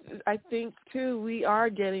I think, too, we are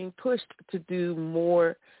getting pushed to do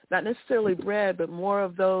more, not necessarily bread, but more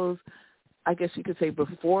of those, I guess you could say,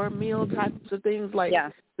 before meal types of things, like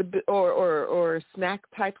or snack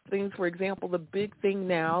type things. For example, the big thing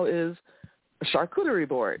now is a charcuterie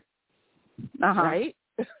board, right?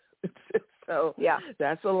 So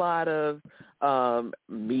that's a lot of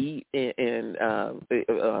meat and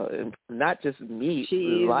not just meat,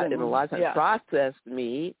 cheese, and a lot of times processed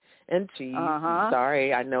meat and cheese.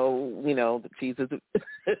 Sorry, I know, the cheese is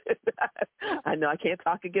I know I can't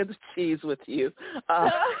talk against cheese with you.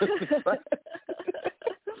 But,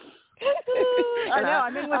 I know.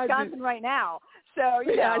 I'm in Wisconsin right now. So,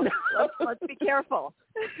 let's be careful.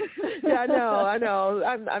 I know.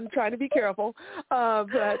 I'm trying to be careful.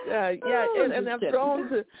 And I've grown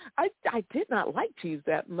to, I did not like cheese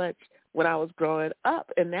that much when I was growing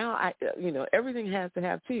up. And now, everything has to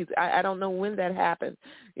have cheese. I don't know when that happened.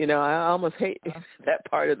 I almost hate that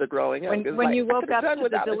part of the growing up. When you woke up to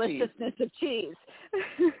the deliciousness of cheese.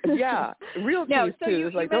 Real cheese, too.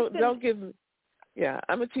 It's like, don't give me. Yeah,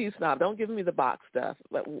 I'm a cheese snob. Don't give me the box stuff.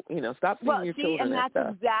 But, stop feeding your children and that that's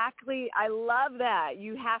stuff. exactly, I love that.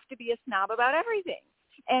 You have to be a snob about everything.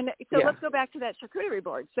 And so let's go back to that charcuterie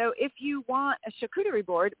board. So if you want a charcuterie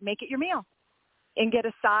board, make it your meal and get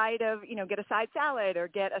a side of, get a side salad or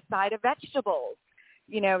get a side of vegetables,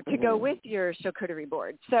 to go with your charcuterie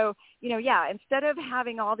board. So, instead of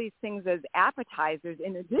having all these things as appetizers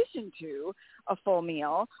in addition to a full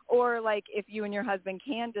meal, or like if you and your husband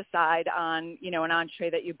can decide on, an entree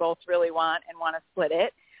that you both really want and want to split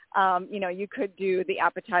it, you could do the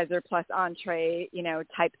appetizer plus entree,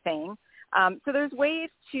 type thing. So there's ways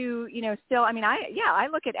to, still, I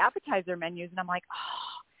look at appetizer menus and I'm like,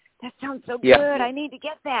 oh, that sounds so good. I need to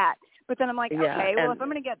get that. But then I'm like, okay, well, if I'm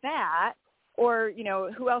going to get that, or,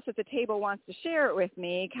 who else at the table wants to share it with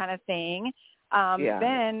me kind of thing,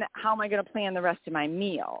 then how am I going to plan the rest of my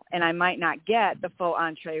meal? And I might not get the full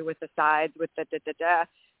entree with the sides, with the da-da-da.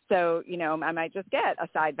 So, I might just get a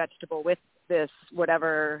side vegetable with this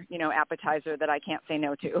whatever, appetizer that I can't say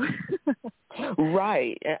no to.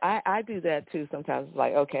 Right. I do that, too, sometimes. It's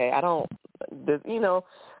like, okay,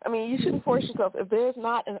 you shouldn't force yourself. If there's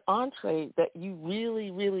not an entree that you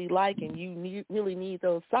really, really like and you really need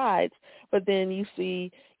those sides, but then you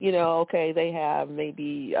see, okay, they have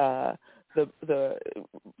maybe the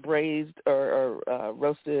braised or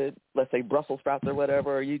roasted, let's say Brussels sprouts or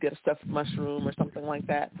whatever, or you get a stuffed mushroom or something like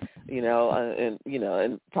that,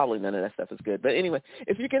 and probably none of that stuff is good. But anyway,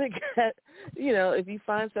 if you're going to get, if you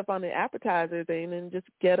find stuff on the appetizer thing, then just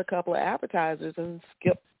get a couple of appetizers and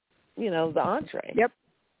skip, the entree. Yep.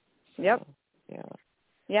 So,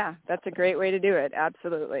 yeah, that's a great way to do it.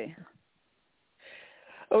 Absolutely.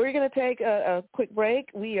 Well, we're going to take a quick break.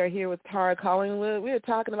 We are here with Tara Collingwood. We are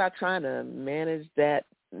talking about trying to manage that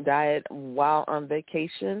diet while on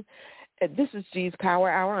vacation. This is G's Power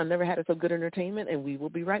Hour on Never Had It So Good Entertainment, and we will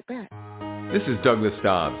be right back. This is Douglas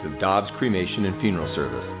Dobbs of Dobbs Cremation and Funeral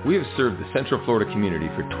Service. We have served the Central Florida community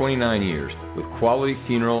for 29 years with quality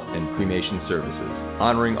funeral and cremation services.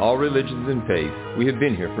 Honoring all religions and faiths, we have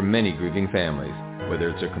been here for many grieving families. Whether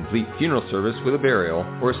it's a complete funeral service with a burial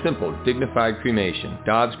or a simple, dignified cremation,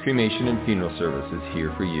 Dobbs Cremation and Funeral Service is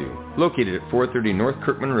here for you. Located at 430 North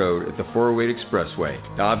Kirkman Road at the 408 Expressway,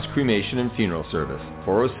 Dobbs Cremation and Funeral Service,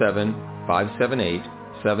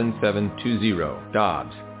 407-578-7720.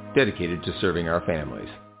 Dobbs, dedicated to serving our families.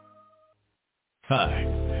 Hi,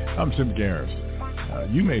 I'm Tim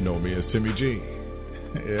Garrison. You may know me as Timmy G.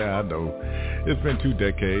 Yeah, I know. It's been 2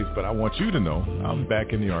 decades, but I want you to know I'm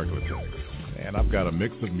back in the Arklatex. And I've got a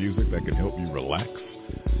mix of music that can help you relax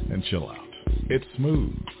and chill out. It's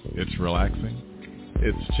smooth, it's relaxing,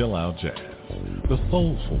 it's chill out jazz. The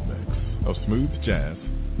soulful mix of smooth jazz,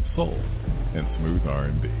 soul, and smooth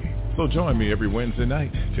R&B. So join me every Wednesday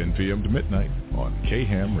night, 10 p.m. to midnight on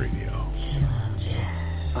K-Ham Radio. Chill out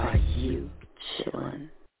jazz. Are you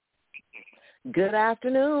chillin'? Good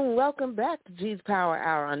afternoon. Welcome back to G's Power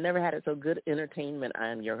Hour. I never had it so good entertainment. I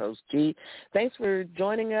am your host, G. Thanks for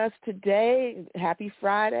joining us today. Happy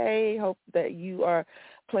Friday. Hope that you are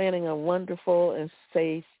planning a wonderful and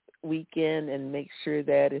safe weekend, and make sure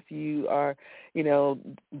that if you are,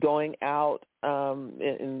 going out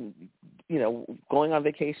and going on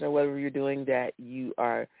vacation or whatever you're doing, that you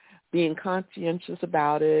are being conscientious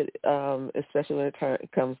about it, especially when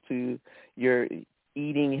it comes to your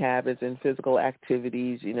eating habits and physical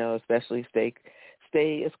activities, especially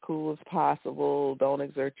stay as cool as possible. Don't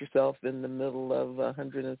exert yourself in the middle of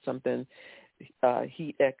 100 and something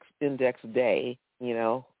heat index day,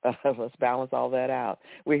 let's balance all that out.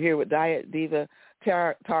 We're here with Diet Diva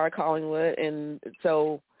Tara Collingwood. And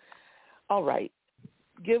so, all right,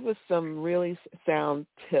 give us some really sound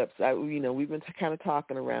tips. We've been kind of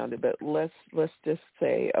talking around it, but let's just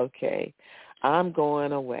say, okay, I'm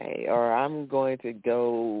going away, or I'm going to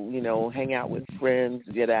go, hang out with friends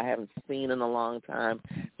that I haven't seen in a long time.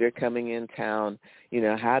 They're coming in town.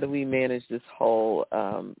 How do we manage this whole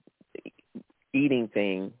eating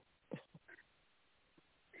thing?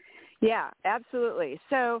 Yeah, absolutely.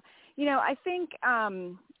 So, I think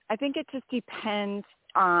it just depends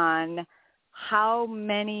on how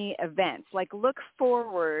many events. Like, look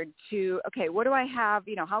forward to, okay, what do I have?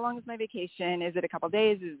 How long is my vacation? Is it a couple of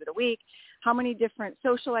days? Is it a week? How many different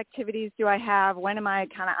social activities do I have? When am I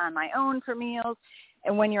kind of on my own for meals?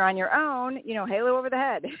 And when you're on your own, halo over the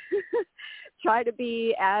head. Try to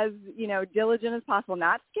be as, diligent as possible,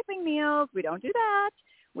 not skipping meals. We don't do that.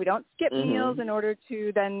 We don't skip meals in order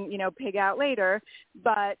to then, pig out later.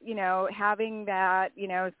 But, having that,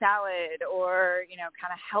 salad or,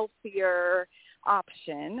 kind of healthier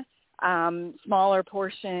option, smaller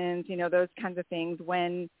portions, those kinds of things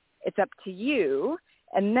when it's up to you.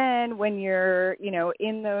 And then when you're,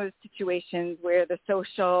 in those situations where the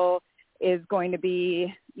social is going to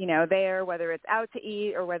be, there, whether it's out to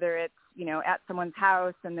eat or whether it's, at someone's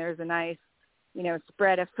house and there's a nice,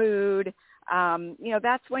 spread of food,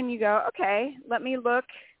 that's when you go, okay, let me look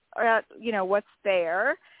at, what's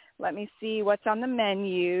there. Let me see what's on the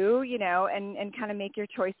menu, and kind of make your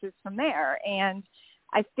choices from there. And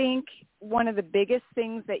I think one of the biggest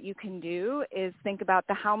things that you can do is think about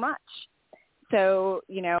the how much. So,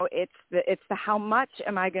 it's the how much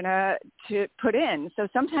am I going to put in. So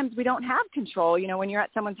sometimes we don't have control, when you're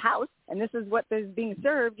at someone's house and this is what is being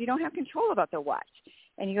served, you don't have control about the what.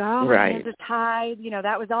 And you go, oh, my hands are tied,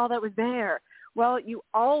 that was all that was there. Well, you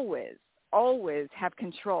always have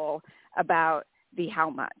control about the how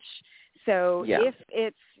much. So if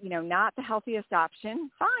it's, not the healthiest option,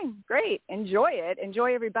 fine, great, enjoy it.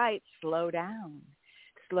 Enjoy every bite. Slow down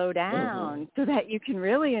so that you can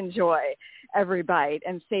really enjoy every bite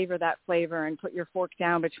and savor that flavor and put your fork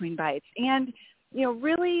down between bites. And,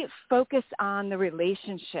 really focus on the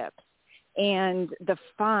relationships and the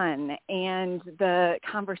fun and the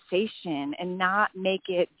conversation, and not make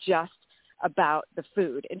it just about the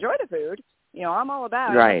food. Enjoy the food. I'm all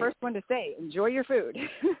about the first one to say, enjoy your food.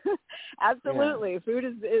 Absolutely. Yeah. Food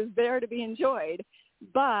is there to be enjoyed,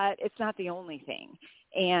 but it's not the only thing.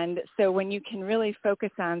 And so when you can really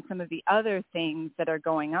focus on some of the other things that are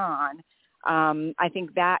going on, I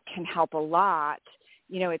think that can help a lot.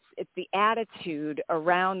 It's the attitude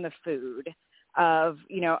around the food of,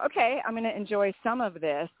 okay, I'm going to enjoy some of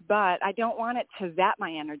this, but I don't want it to zap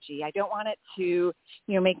my energy. I don't want it to,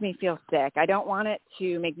 make me feel sick. I don't want it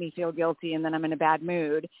to make me feel guilty and then I'm in a bad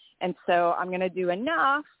mood. And so I'm going to do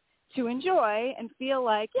enough to enjoy and feel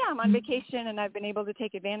like, yeah, I'm on vacation and I've been able to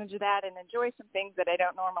take advantage of that and enjoy some things that I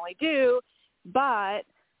don't normally do. But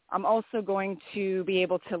I'm also going to be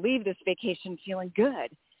able to leave this vacation feeling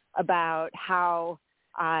good about how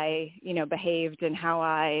I, behaved and how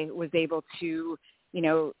I was able to,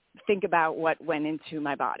 think about what went into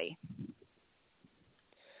my body.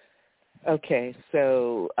 Okay,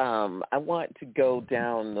 so I want to go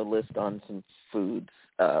down the list on some foods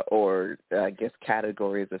or I guess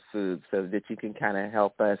categories of foods so that you can kind of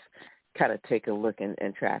help us kind of take a look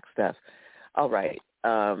and track stuff. All right.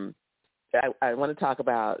 I want to talk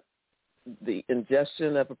about the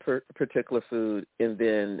ingestion of a particular food and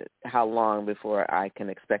then how long before I can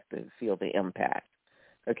expect to feel the impact.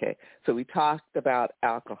 Okay, so we talked about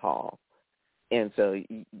alcohol. And so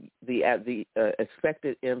the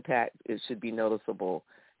expected impact, it should be noticeable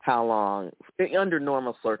how long, under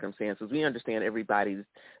normal circumstances. We understand everybody's,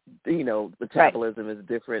 metabolism is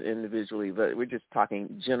different individually, but we're just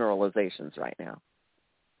talking generalizations right now.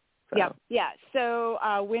 So. Yeah. So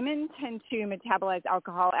women tend to metabolize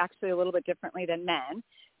alcohol actually a little bit differently than men.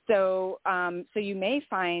 So you may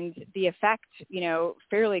find the effect,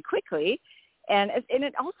 fairly quickly. And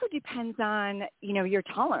it also depends on, your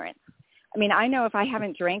tolerance. I mean, I know if I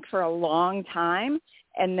haven't drank for a long time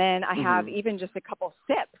and then I have even just a couple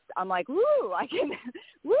sips, I'm like, woo, I can,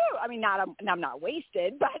 woo. I mean, I'm not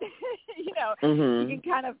wasted, but, you can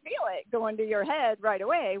kind of feel it go into your head right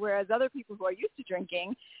away. Whereas other people who are used to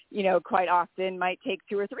drinking, quite often might take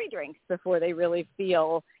 2 or 3 drinks before they really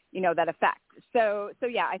feel, that effect. So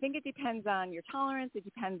yeah, I think it depends on your tolerance. It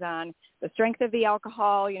depends on the strength of the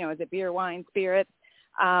alcohol. Is it beer, wine, spirits?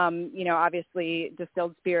 Obviously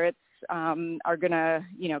distilled spirits are going to,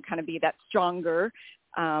 kind of be that stronger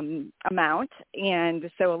amount.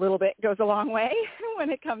 And so a little bit goes a long way when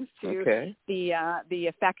it comes to the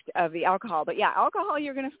effect of the alcohol. But yeah, alcohol,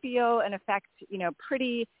 you're going to feel an effect,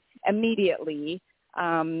 pretty immediately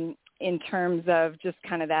in terms of just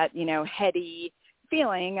kind of that, heady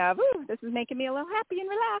feeling of, ooh, this is making me a little happy and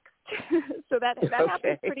relaxed. So that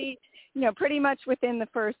happens pretty much within the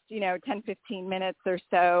first, 10, 15 minutes or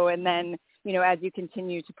so. And then, as you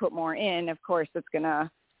continue to put more in, of course, it's going to,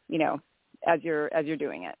 as you're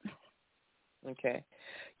doing it. Okay.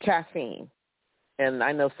 Caffeine. And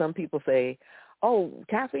I know some people say, oh,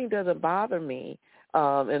 caffeine doesn't bother me.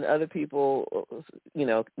 And other people,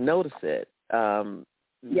 notice it.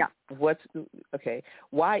 Yeah.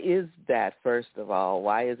 Why is that, first of all?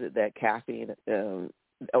 Why is it that caffeine,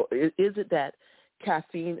 is it that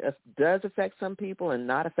caffeine does affect some people and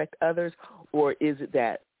not affect others? Or is it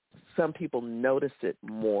that some people notice it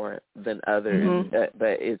more than others,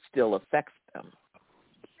 but it still affects them?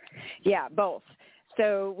 Yeah, both.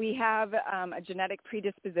 So we have a genetic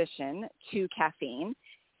predisposition to caffeine,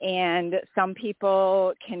 and some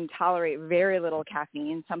people can tolerate very little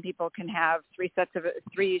caffeine. Some people can have 3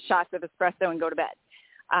 shots of espresso and go to bed.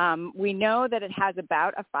 We know that it has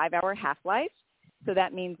about a 5-hour half-life, so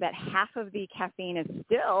that means that half of the caffeine is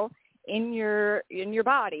still in your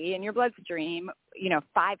body, in your bloodstream,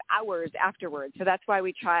 5 hours afterwards. So that's why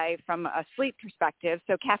we try from a sleep perspective.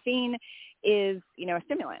 So caffeine is, a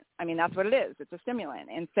stimulant. I mean, that's what it is. It's a stimulant.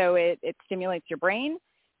 And so it stimulates your brain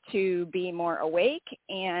to be more awake.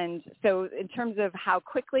 And so in terms of how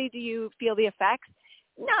quickly do you feel the effects,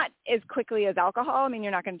 not as quickly as alcohol. I mean,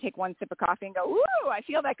 you're not going to take 1 sip of coffee and go, ooh, I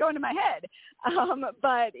feel that going to my head.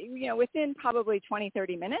 But, within probably 20,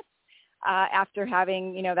 30 minutes, after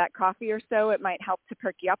having, that coffee or so, it might help to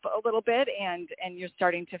perk you up a little bit, and you're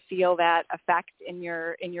starting to feel that effect in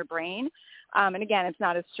your brain. And again, it's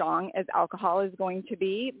not as strong as alcohol is going to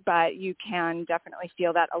be, but you can definitely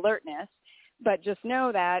feel that alertness. But just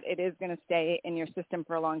know that it is going to stay in your system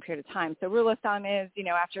for a long period of time. So rule of thumb is,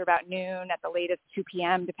 after about noon, at the latest 2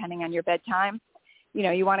 p.m., depending on your bedtime,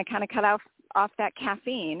 you want to kind of cut off that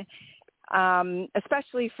caffeine.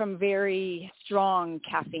 Especially from very strong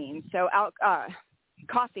caffeine. So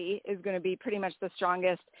coffee is going to be pretty much the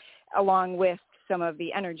strongest, along with some of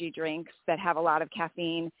the energy drinks that have a lot of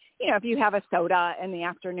caffeine. If you have a soda in the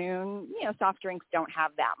afternoon, soft drinks don't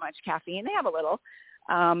have that much caffeine. They have a little.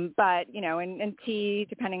 But, and tea,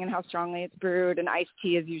 depending on how strongly it's brewed, and iced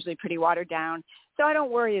tea is usually pretty watered down. So I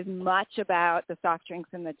don't worry as much about the soft drinks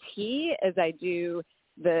and the tea as I do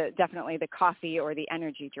definitely the coffee or the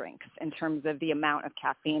energy drinks in terms of the amount of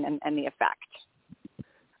caffeine and the effect.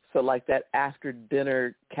 So like that after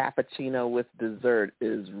dinner cappuccino with dessert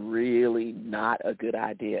is really not a good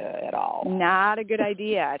idea at all. Not a good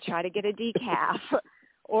idea. Try to get a decaf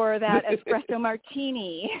or that espresso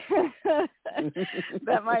martini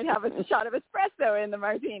that might have a shot of espresso in the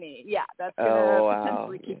martini. Yeah, that's going to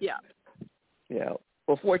potentially keep you up. Yeah.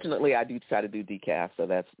 Well, fortunately, I do try to do decaf, so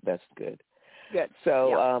that's good. Good.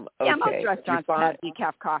 So, okay. Most restaurants have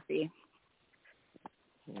decaf coffee.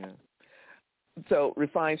 Yeah. So,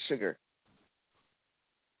 refined sugar.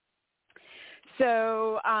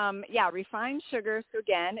 So, refined sugar. So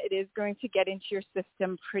again, it is going to get into your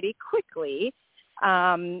system pretty quickly.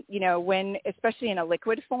 Especially in a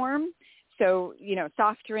liquid form. So,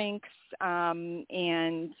 soft drinks and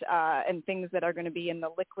things that are going to be in the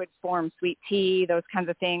liquid form, sweet tea, those kinds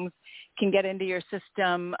of things can get into your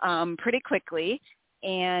system pretty quickly.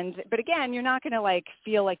 But again, you're not going to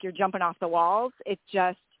feel like you're jumping off the walls. It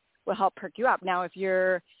just will help perk you up. Now, if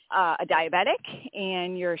you're a diabetic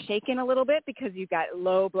and you're shaking a little bit because you've got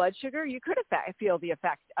low blood sugar, you could feel the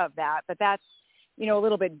effect of that. But that's a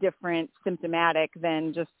little bit different symptomatic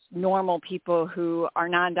than just normal people who are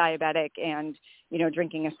non-diabetic and,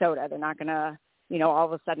 drinking a soda. They're not going to, all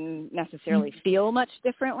of a sudden necessarily feel much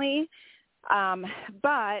differently.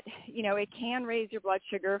 But, it can raise your blood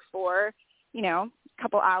sugar for, a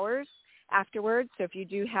couple hours afterwards. So if you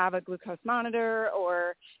do have a glucose monitor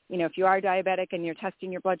or, if you are diabetic and you're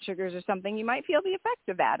testing your blood sugars or something, you might feel the effects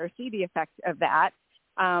of that or see the effects of that.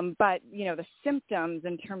 But, the symptoms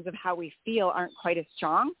in terms of how we feel aren't quite as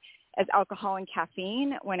strong as alcohol and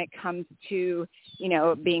caffeine when it comes to,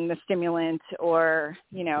 being the stimulant or,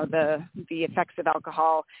 the effects of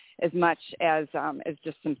alcohol as much as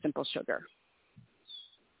just some simple sugar.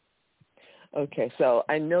 Okay, so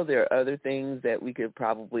I know there are other things that we could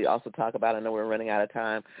probably also talk about. I know we're running out of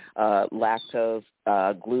time. Lactose,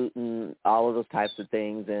 gluten, all of those types of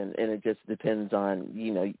things, and it just depends on,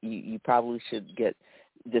 you probably should get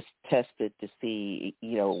just tested to see,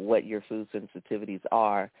 what your food sensitivities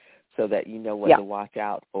are so that you know what to watch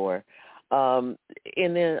out for. And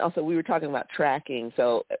then also we were talking about tracking.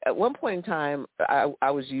 So at one point in time,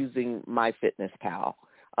 I was using MyFitnessPal,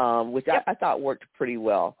 which I thought worked pretty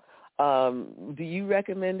well. Do you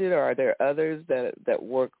recommend it, or are there others that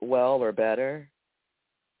work well or better?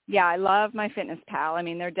 Yeah, I love MyFitnessPal. I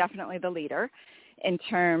mean, they're definitely the leader in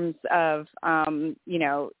terms of,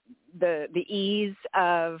 the ease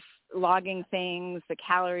of logging things, the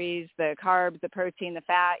calories, the carbs, the protein, the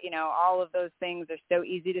fat, all of those things are so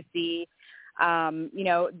easy to see.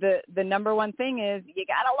 The number one thing is you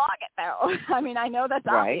got to log it, though. I mean, I know that's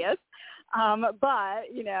obvious. But,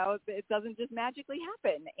 it doesn't just magically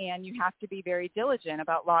happen, and you have to be very diligent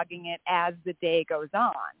about logging it as the day goes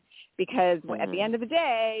on, because at the end of the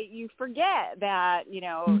day, you forget that,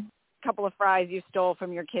 a couple of fries you stole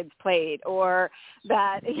from your kid's plate, or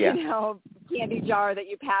that, candy jar that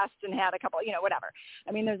you passed and had a couple, whatever.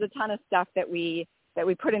 I mean, there's a ton of stuff that we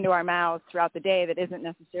put into our mouths throughout the day that isn't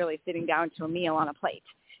necessarily sitting down to a meal on a plate.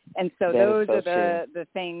 And so those are the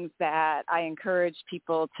things that I encourage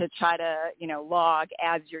people to try to, log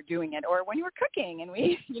as you're doing it, or when you were cooking and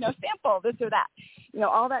we, sample this or that.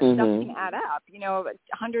 All that stuff can add up,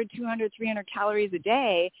 100, 200, 300 calories a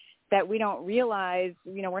day that we don't realize,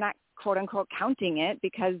 we're not, quote unquote, counting it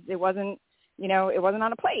because it wasn't, it wasn't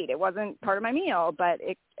on a plate. It wasn't part of my meal, but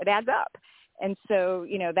it adds up. And so,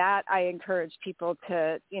 that I encourage people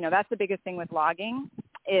to, that's the biggest thing with logging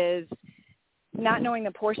is not knowing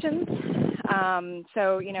the portions.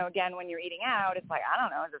 So, again, when you're eating out, it's like, I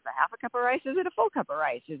don't know, is it a half a cup of rice? Is it a full cup of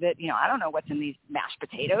rice? Is it, I don't know what's in these mashed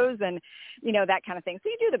potatoes and, that kind of thing. So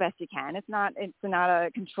you do the best you can. It's not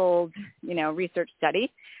a controlled, research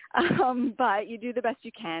study, but you do the best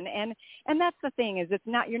you can. And that's the thing is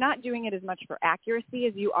you're not doing it as much for accuracy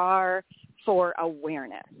as you are for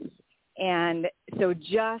awareness. And so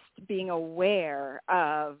just being aware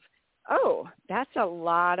of, oh, that's a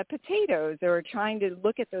lot of potatoes, or trying to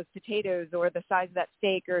look at those potatoes or the size of that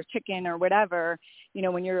steak or chicken or whatever,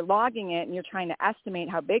 when you're logging it and you're trying to estimate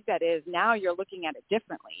how big that is, now you're looking at it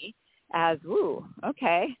differently as, ooh,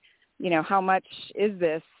 okay, how much is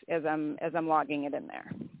this as I'm logging it in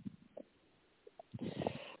there?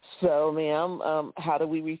 So, ma'am, how do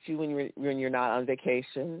we reach you when you're not on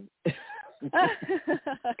vacation?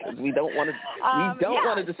 Because we don't want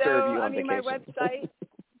to disturb you on vacation. My website.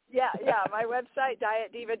 My website,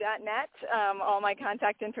 dietdiva.net. All my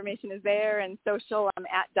contact information is there, and social, I'm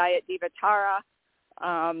at dietdivatara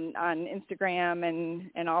on Instagram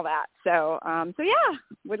and all that. So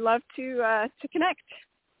would love to connect.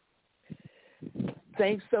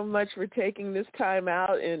 Thanks so much for taking this time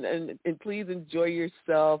out, and please enjoy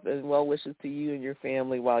yourself, and well wishes to you and your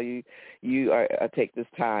family while you take this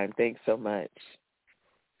time. Thanks so much.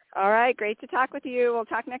 All right, great to talk with you. We'll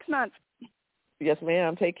talk next month. Yes,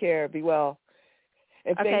 ma'am. Take care. Be well.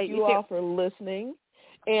 And thank you all for listening.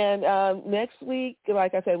 And next week,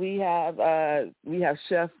 like I said, we have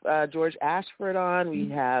Chef George Ashford on. We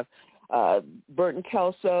have Burton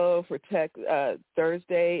Kelso for Tech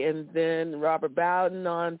Thursday, and then Robert Bowden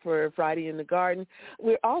on for Friday in the Garden.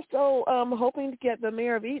 We're also hoping to get the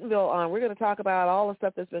mayor of Eatonville on. We're going to talk about all the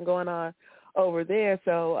stuff that's been going on over there.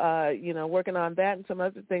 So, working on that and some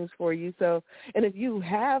other things for you. So, and if you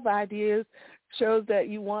have ideas, shows that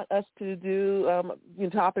you want us to do,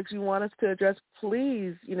 topics you want us to address,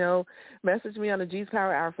 please, message me on the G's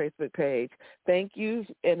Power Hour Facebook page. Thank you,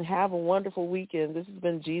 and have a wonderful weekend. This has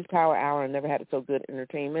been G's Power Hour. I never had it so good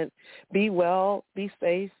entertainment. Be well, be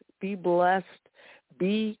safe, be blessed,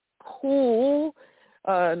 be cool.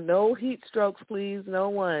 No heat strokes, please, no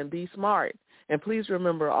one. Be smart. And please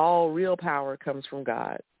remember, all real power comes from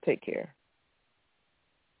God. Take care.